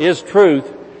word is truth,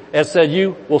 and said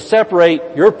you will separate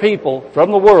your people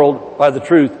from the world by the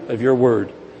truth of your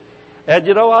word. And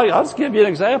I'll just give you an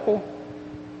example.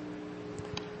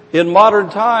 In modern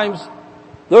times,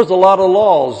 there's a lot of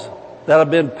laws that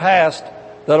have been passed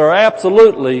that are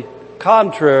absolutely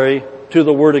contrary to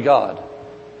the Word of God.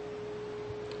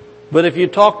 But if you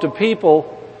talk to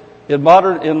people in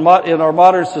our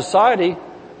modern society,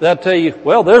 they'll tell you,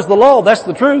 well, there's the law, that's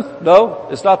the truth. No,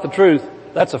 it's not the truth.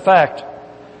 That's a fact.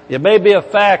 It may be a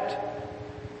fact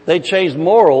they changed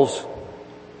morals,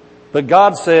 but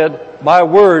God said, my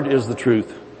word is the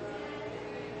truth.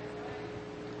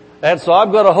 And so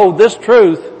I'm going to hold this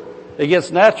truth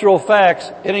against natural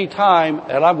facts any time,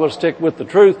 and I'm going to stick with the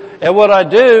truth. And what I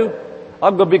do,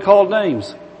 I'm going to be called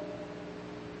names.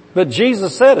 But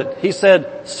Jesus said it. He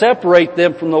said, separate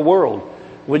them from the world.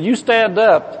 When you stand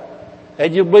up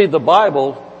and you believe the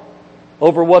Bible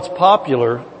over what's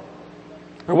popular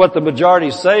or what the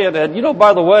majority's saying, and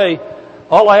by the way,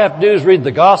 all I have to do is read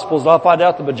the Gospels and I'll find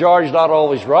out the majority's not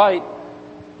always right.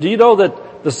 Do you know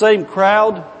that the same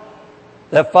crowd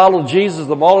that followed Jesus,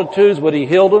 the multitudes, when he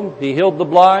healed them, he healed the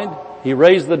blind, he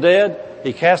raised the dead,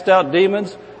 he cast out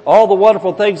demons, all the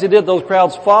wonderful things he did, those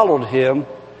crowds followed him,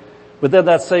 but then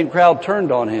that same crowd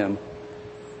turned on him.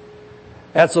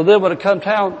 And so then when it come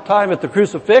time at the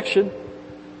crucifixion,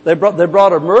 they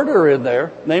brought a murderer in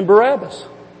there named Barabbas.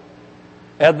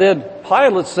 And then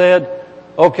Pilate said,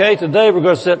 okay, today we're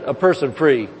going to set a person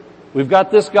free. We've got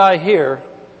this guy here.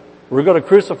 We're going to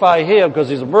crucify him because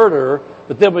he's a murderer.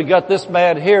 But then we got this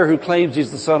man here who claims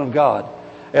he's the Son of God.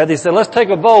 And he said, let's take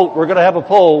a vote. We're going to have a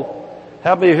poll.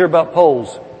 How many hear about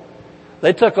polls?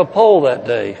 They took a poll that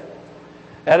day.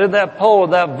 And in that poll,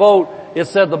 in that vote, it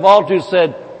said, the multitude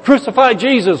said, crucify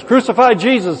Jesus,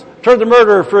 turn the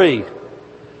murderer free.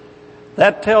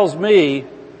 That tells me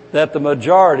that the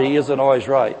majority isn't always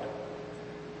right.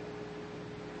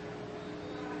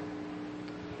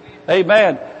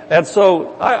 Amen. And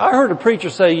so I heard a preacher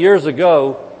say years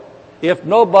ago, if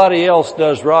nobody else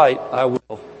does right, I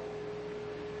will.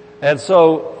 And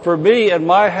so for me and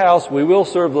my house, we will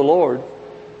serve the Lord.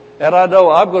 And I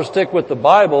know I'm going to stick with the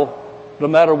Bible no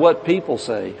matter what people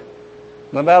say,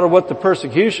 no matter what the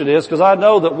persecution is, because I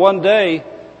know that one day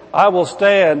I will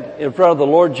stand in front of the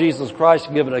Lord Jesus Christ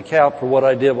and give an account for what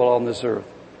I did while on this earth.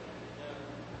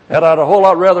 And I'd a whole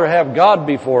lot rather have God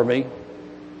before me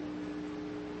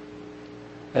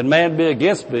and man be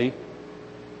against me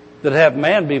than have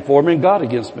man before me and God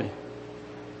against me.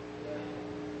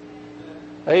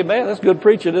 Amen. That's good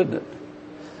preaching, isn't it?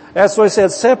 That's why he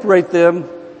said, separate them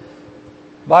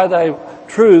by thy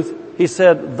truth. He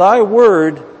said, thy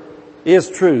word is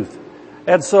truth.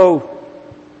 And so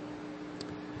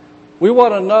we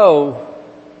want to know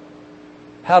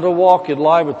how to walk in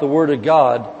line with the Word of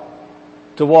God,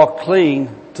 to walk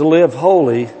clean, to live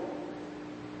holy,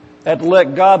 and to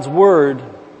let God's Word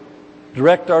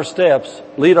direct our steps,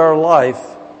 lead our life,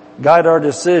 guide our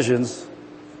decisions,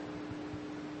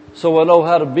 so we'll know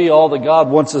how to be all that God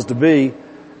wants us to be.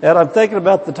 And I'm thinking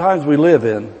about the times we live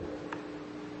in.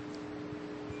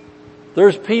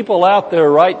 There's people out there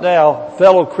right now,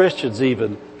 fellow Christians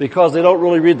even, because they don't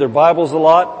really read their Bibles a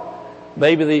lot.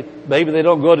 Maybe they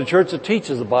don't go to church that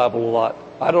teaches the Bible a lot.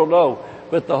 I don't know.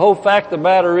 But the whole fact of the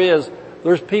matter is,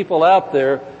 there's people out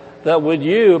there that when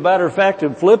you, a matter of fact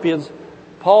in Philippians,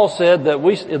 Paul said that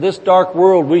in this dark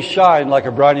world we shine like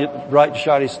a bright and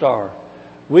shiny star.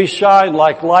 We shine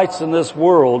like lights in this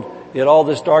world in all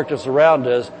this darkness around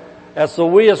us. And so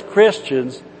we as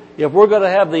Christians, if we're going to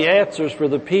have the answers for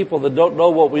the people that don't know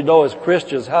what we know as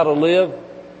Christians, how to live,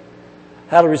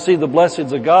 how to receive the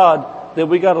blessings of God, then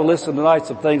we got to listen tonight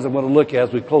some things I'm going to look at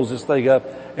as we close this thing up,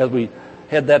 as we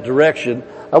head that direction.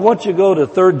 I want you to go to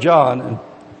 3 John, and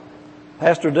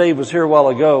Pastor Dave was here a while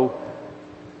ago,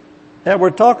 and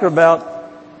we're talking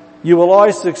about you will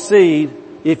always succeed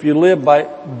if you live by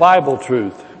Bible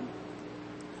truth.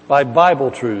 By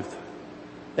Bible truth.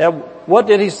 And what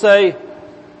did he say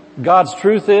God's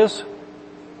truth is?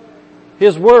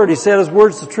 His Word. He said His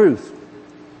Word's the truth.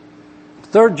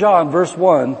 3 John verse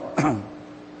 1.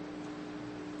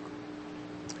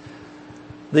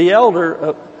 The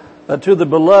elder to the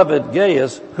beloved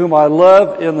Gaius, whom I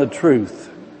love in the truth.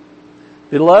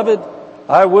 Beloved,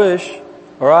 I wish,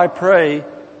 or I pray,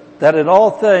 that in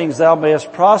all things thou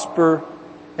mayest prosper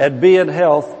and be in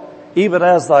health, even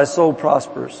as thy soul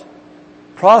prospers.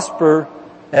 Prosper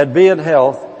and be in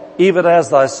health, even as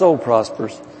thy soul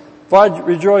prospers. For I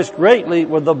rejoiced greatly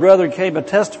when the brethren came and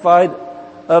testified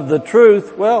of the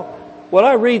truth. Well, when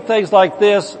I read things like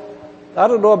this, I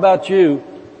don't know about you,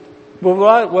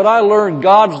 but when I learn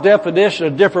God's definition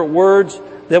of different words,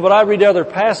 then when I read other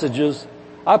passages,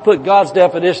 I put God's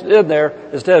definition in there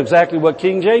instead of exactly what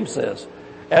King James says.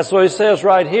 And so he says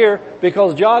right here,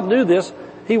 because John knew this,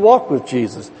 he walked with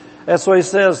Jesus. And so he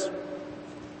says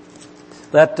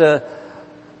that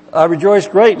I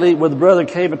rejoiced greatly when the brethren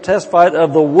came and testified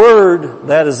of the word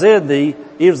that is in thee,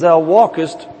 even as thou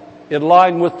walkest in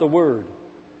line with the word.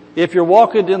 If you're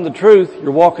walking in the truth,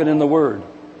 you're walking in the word.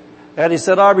 And he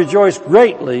said, I rejoice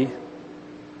greatly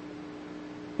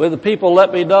when the people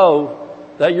let me know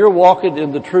that you're walking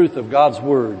in the truth of God's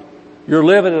word. You're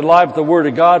living in line with the word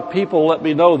of God. People let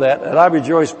me know that, and I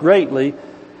rejoice greatly.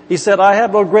 He said, I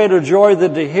have no greater joy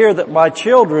than to hear that my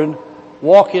children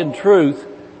walk in truth.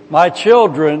 My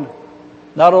children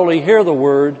not only hear the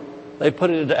word, they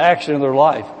put it into action in their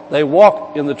life. They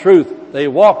walk in the truth. They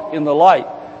walk in the light.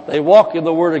 They walk in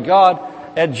the word of God.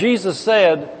 And Jesus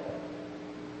said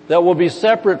that we'll be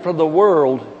separate from the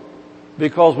world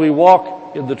because we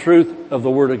walk in the truth of the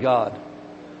word of God.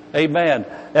 Amen.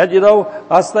 And you know,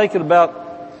 I was thinking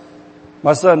about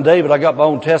my son David. I got my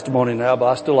own testimony now, but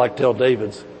I still like to tell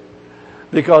David's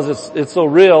because it's so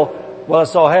real what I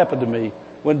saw happen to me.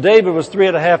 When David was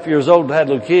 3.5 years old and had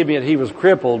leukemia and he was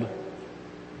crippled,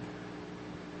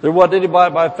 there wasn't anybody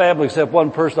in my family except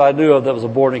one person I knew of that was a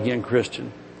born again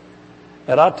Christian.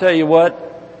 And I'll tell you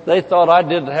what, they thought I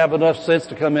didn't have enough sense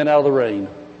to come in out of the rain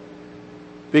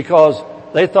because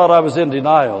they thought I was in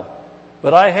denial.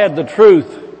 But I had the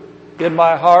truth in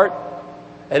my heart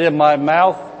and in my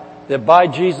mouth that by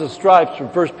Jesus' stripes from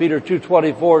 1 Peter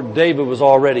 2:24, David was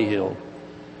already healed.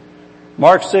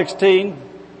 Mark 16,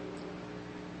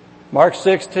 verse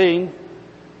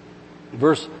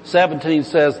 17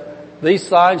 says, these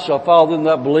signs shall follow them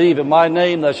that believe in my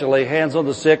name. They shall lay hands on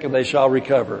the sick and they shall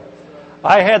recover.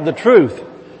 I had the truth.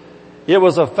 It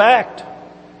was a fact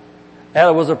and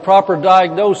it was a proper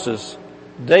diagnosis.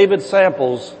 David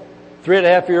Samples,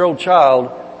 3.5-year-old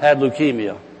child, had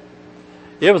leukemia.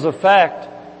 It was a fact.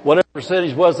 Whatever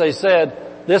percentage was, they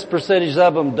said, this percentage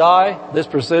of them die, this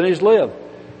percentage live.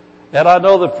 And I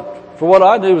know that for what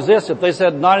I knew was this, if they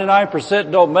said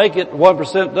 99% don't make it,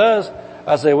 1% does,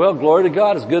 I say, well, glory to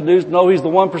God, it's good news to know He's the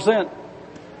 1%.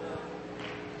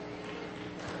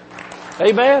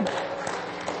 Amen.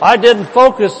 I didn't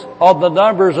focus on the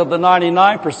numbers of the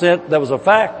 99%. That was a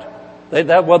fact.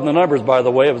 That wasn't the numbers, by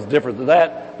the way. It was different than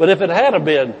that. But if it had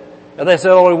been, and they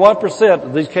said only 1%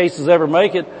 of these cases ever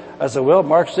make it, I said, well,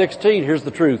 Mark 16, here's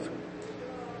the truth.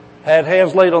 Had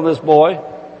hands laid on this boy,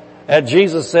 and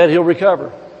Jesus said he'll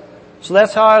recover. So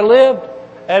that's how I lived.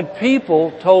 And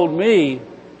people told me,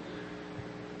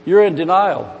 you're in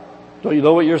denial. Don't you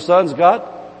know what your son's got?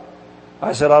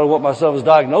 I said, I don't know what my son was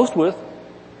diagnosed with.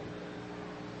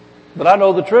 But I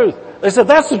know the truth. They said,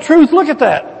 that's the truth. Look at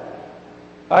that.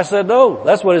 I said, no,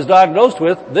 that's what he's diagnosed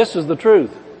with. This is the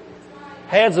truth.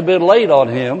 Hands have been laid on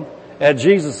him, and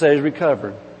Jesus said he's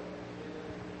recovered.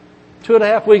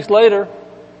 2.5 weeks later,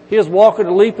 he was walking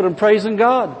and leaping and praising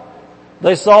God.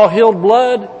 They saw healed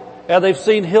blood. and they've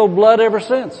seen healed blood ever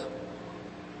since.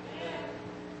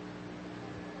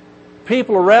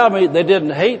 People around me, they didn't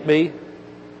hate me,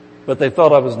 but they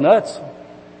thought I was nuts.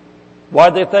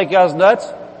 Why'd they think I was nuts?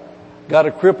 Got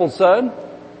a crippled son,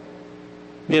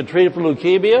 being treated for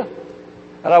leukemia,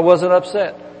 and I wasn't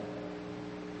upset.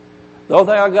 The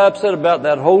only thing I got upset about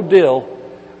that whole deal,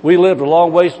 we lived a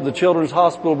long ways from the children's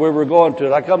hospital we were going to.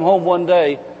 And I come home one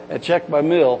day and checked my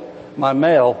mail,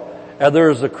 and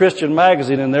there's a Christian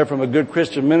magazine in there from a good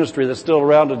Christian ministry that's still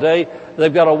around today.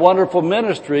 They've got a wonderful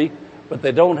ministry, but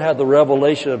they don't have the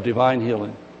revelation of divine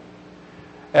healing.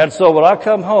 And so when I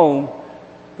come home,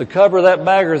 the cover of that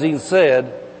magazine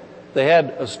said, they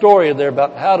had a story in there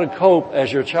about how to cope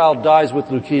as your child dies with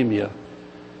leukemia.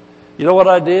 You know what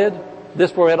I did?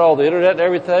 This before I had all the internet and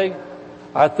everything.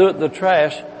 I threw it in the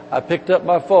trash. I picked up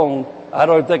my phone. I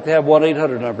don't even think they have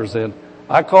 1-800 numbers in.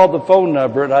 I called the phone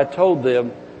number and I told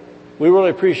them, we really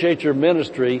appreciate your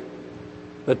ministry,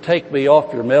 but take me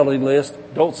off your mailing list.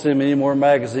 Don't send me any more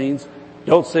magazines.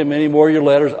 Don't send me any more of your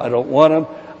letters. I don't want them.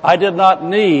 I did not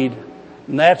need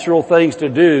natural things to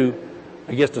do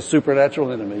against a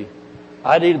supernatural enemy.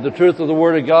 I needed the truth of the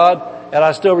Word of God, and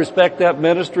I still respect that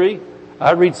ministry.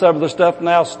 I read some of the stuff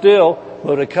now still, but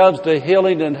when it comes to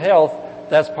healing and health,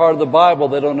 that's part of the Bible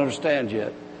they don't understand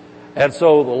yet. And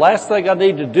so the last thing I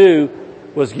need to do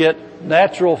was get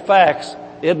natural facts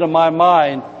into my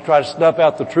mind to try to snuff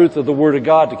out the truth of the Word of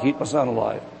God to keep my son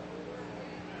alive.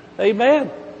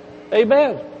 Amen.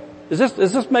 Amen. Is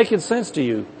this making sense to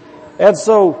you? And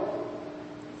so,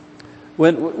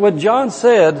 when John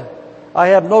said, I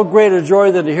have no greater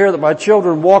joy than to hear that my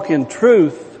children walk in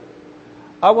truth,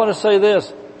 I want to say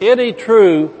this, any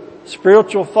true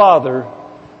spiritual father,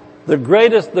 the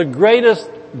greatest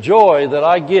joy that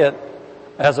I get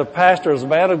as a pastor, as a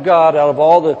man of God, out of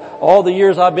all the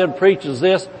years I've been preaching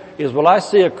is when I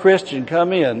see a Christian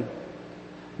come in,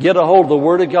 get a hold of the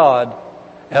Word of God,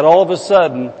 and all of a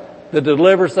sudden, the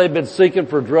deliverance they've been seeking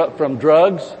from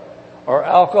drugs, or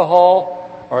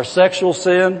alcohol, or sexual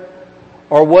sin,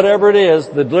 or whatever it is,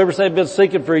 the deliverance they've been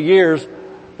seeking for years,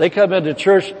 they come into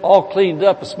church all cleaned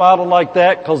up and smiling like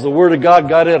that because the Word of God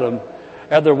got in them.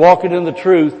 And they're walking in the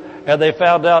truth, and they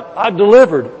found out, I'm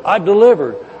delivered,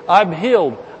 I'm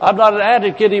healed, I'm not an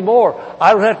addict anymore,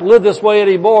 I don't have to live this way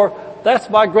anymore. That's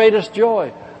my greatest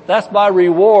joy. That's my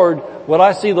reward when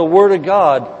I see the Word of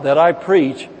God that I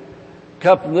preach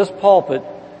come from this pulpit,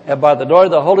 and by the anointing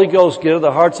of the Holy Ghost get into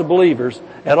the hearts of believers,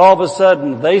 and all of a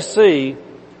sudden they see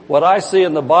what I see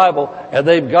in the Bible, and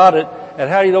they've got it. And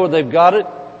how do you know when they've got it?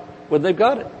 When they've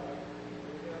got it.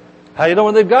 How do you know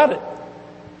when they've got it?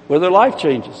 When their life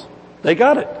changes. They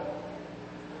got it.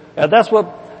 And that's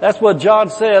what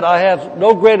John said, I have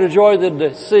no greater joy than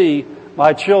to see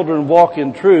my children walk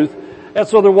in truth. And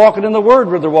so they're walking in the Word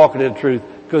where they're walking in truth.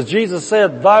 Because Jesus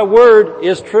said, thy Word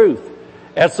is truth.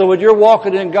 And so when you're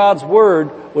walking in God's Word,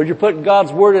 when you're putting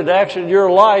God's Word into action in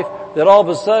your life, then all of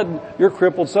a sudden your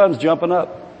crippled son's jumping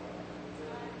up.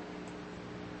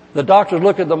 The doctors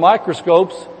look at the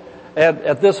microscopes, and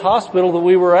at this hospital that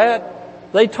we were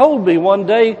at, they told me one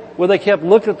day when they kept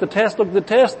looking at the test,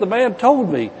 the man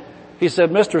told me, he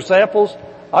said, Mr. Samples,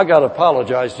 I gotta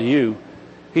apologize to you.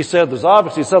 He said, there's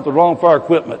obviously something wrong with our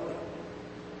equipment.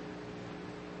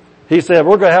 He said,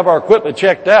 we're gonna have our equipment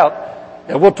checked out,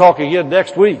 and we'll talk again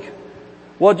next week.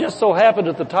 Well, it just so happened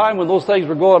at the time when those things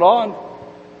were going on,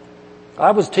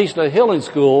 I was teaching a healing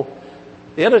school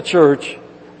in a church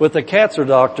with a cancer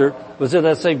doctor, was in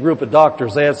that same group of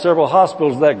doctors. They had several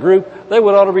hospitals in that group. They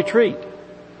went on a retreat.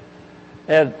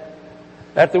 And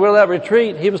after they went on that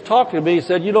retreat, he was talking to me. He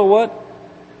said, you know what?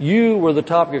 You were the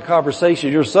topic of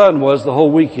conversation. Your son was the whole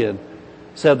weekend.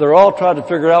 Said they're all trying to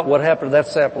figure out what happened to that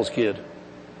Samples kid.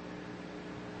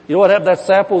 You know what happened to that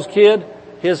Samples kid?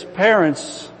 His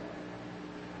parents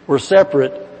were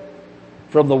separate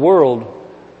from the world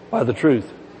by the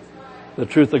truth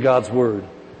of God's Word.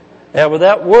 And with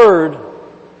that Word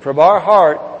from our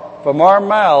heart, from our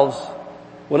mouths,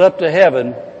 went up to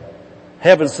heaven,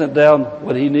 heaven sent down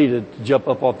what he needed to jump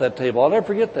up off that table. I'll never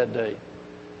forget that day.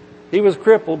 He was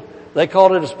crippled. They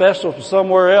called in a specialist from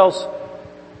somewhere else,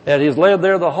 and he was laying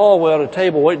there in the hallway on a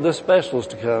table waiting for this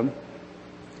specialist to come.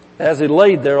 As he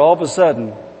laid there, all of a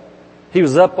sudden, he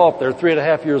was up off there,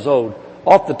 3.5 years old,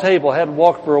 off the table, hadn't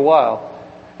walked for a while,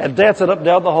 and dancing up and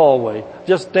down the hallway,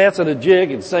 just dancing a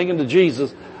jig and singing to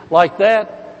Jesus like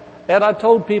that. And I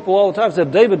told people all the time, I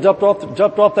said, David jumped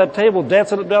off that table,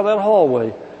 dancing up down that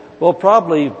hallway. Well,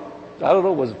 probably, I don't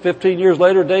know, was it 15 years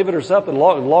later, David, or something,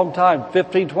 long time,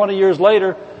 15, 20 years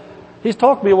later, he's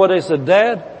talked to me one day, he said,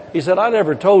 Dad, he said, I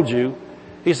never told you.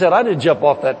 He said, I didn't jump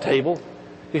off that table.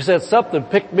 He said, something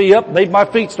picked me up, made my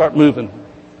feet start moving.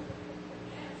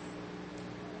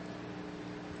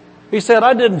 He said,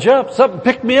 I didn't jump, something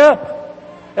picked me up.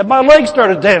 And my legs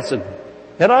started dancing.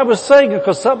 And I was singing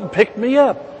because something picked me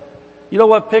up. You know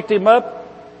what picked him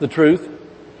up? The truth.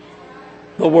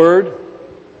 The Word.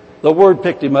 The Word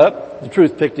picked him up. The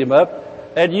truth picked him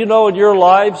up. And you know in your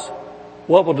lives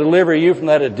what will deliver you from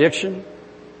that addiction?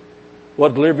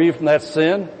 What will deliver you from that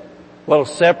sin? What will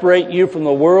separate you from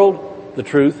the world? The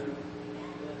truth.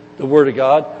 The Word of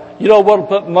God. You know what will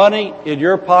put money in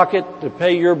your pocket to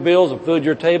pay your bills and food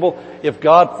your table if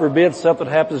God forbid something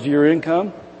happens to your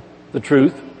income? The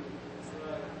truth.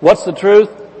 What's the truth?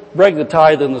 Bring the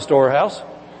tithe in the storehouse.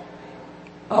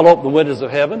 I'll open the windows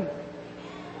of heaven.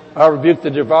 I'll rebuke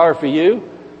the devourer for you.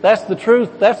 That's the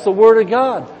truth. That's the Word of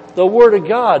God. The Word of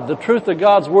God, the truth of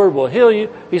God's Word will heal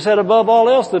you. He said above all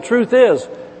else, the truth is.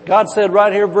 God said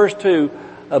right here, verse 2,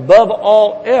 above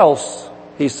all else,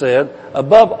 He said,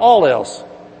 above all else,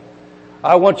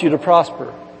 I want you to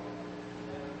prosper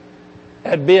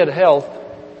and be in health.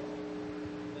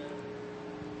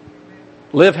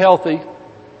 Live healthy.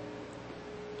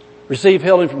 Receive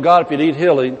healing from God if you need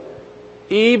healing.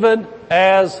 Even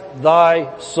as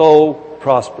thy soul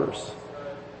prospers.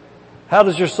 How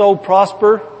does your soul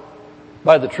prosper?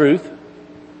 By the truth.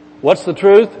 What's the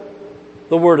truth?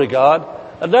 The Word of God.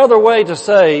 Another way to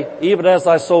say, even as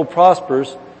thy soul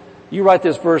prospers, you write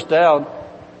this verse down.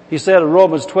 He said in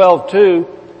Romans 12:2,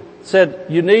 said,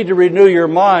 you need to renew your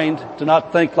mind to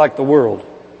not think like the world.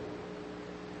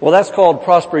 Well, that's called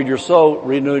prospering your soul,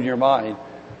 renewing your mind.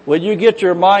 When you get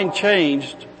your mind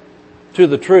changed to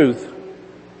the truth,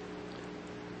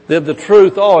 then the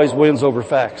truth always wins over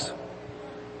facts.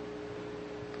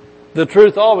 The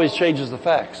truth always changes the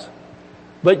facts.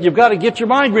 But you've got to get your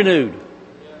mind renewed.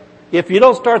 If you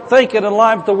don't start thinking in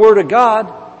line with the Word of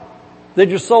God, then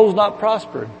your soul's not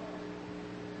prospering.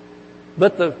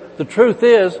 But the truth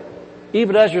is,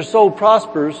 even as your soul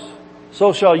prospers,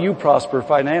 so shall you prosper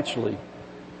financially.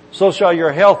 So shall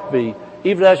your health be,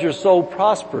 even as your soul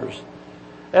prospers.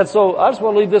 And so I just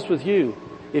want to leave this with you.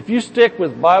 If you stick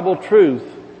with Bible truth,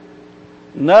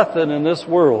 nothing in this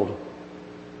world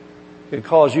can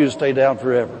cause you to stay down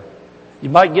forever. You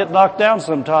might get knocked down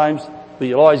sometimes, but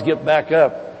you'll always get back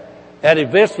up. And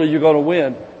eventually you're going to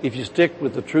win if you stick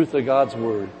with the truth of God's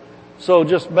Word. So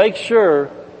just make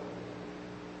sure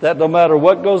that no matter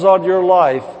what goes on in your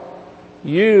life,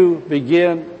 you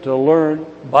begin to learn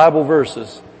Bible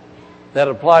verses that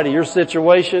apply to your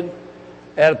situation.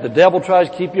 And if the devil tries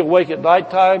to keep you awake at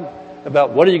nighttime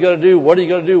about what are you going to do, what are you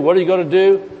going to do, what are you going to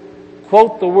do,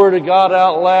 quote the Word of God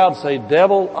out loud. Say,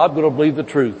 devil, I'm going to believe the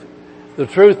truth. The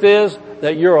truth is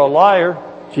that you're a liar.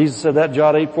 Jesus said that in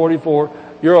John 8:44.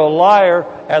 You're a liar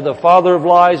and the father of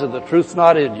lies, and the truth's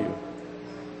not in you.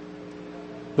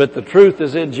 But the truth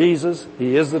is in Jesus.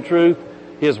 He is the truth.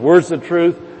 His Word's the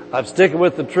truth. I'm sticking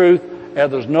with the truth,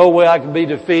 and there's no way I can be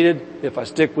defeated if I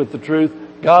stick with the truth.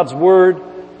 God's Word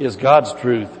is God's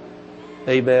truth.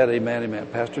 Amen, amen, amen.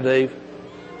 Pastor Dave.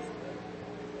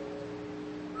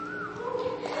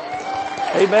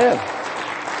 Amen.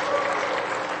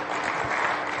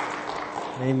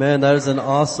 Amen. That is an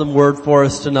awesome word for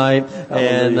us tonight.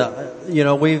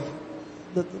 Hallelujah. And,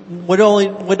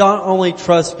 we not only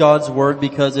trust God's Word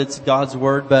because it's God's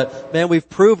Word, but man, we've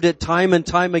proved it time and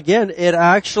time again. It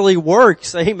actually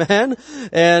works. Amen.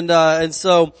 And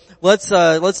so let's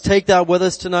take that with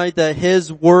us tonight, that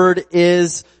His Word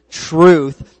is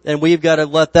truth, and we've got to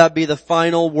let that be the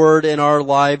final word in our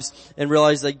lives and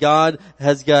realize that God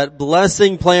has got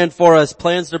blessing planned for us,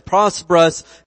 plans to prosper us,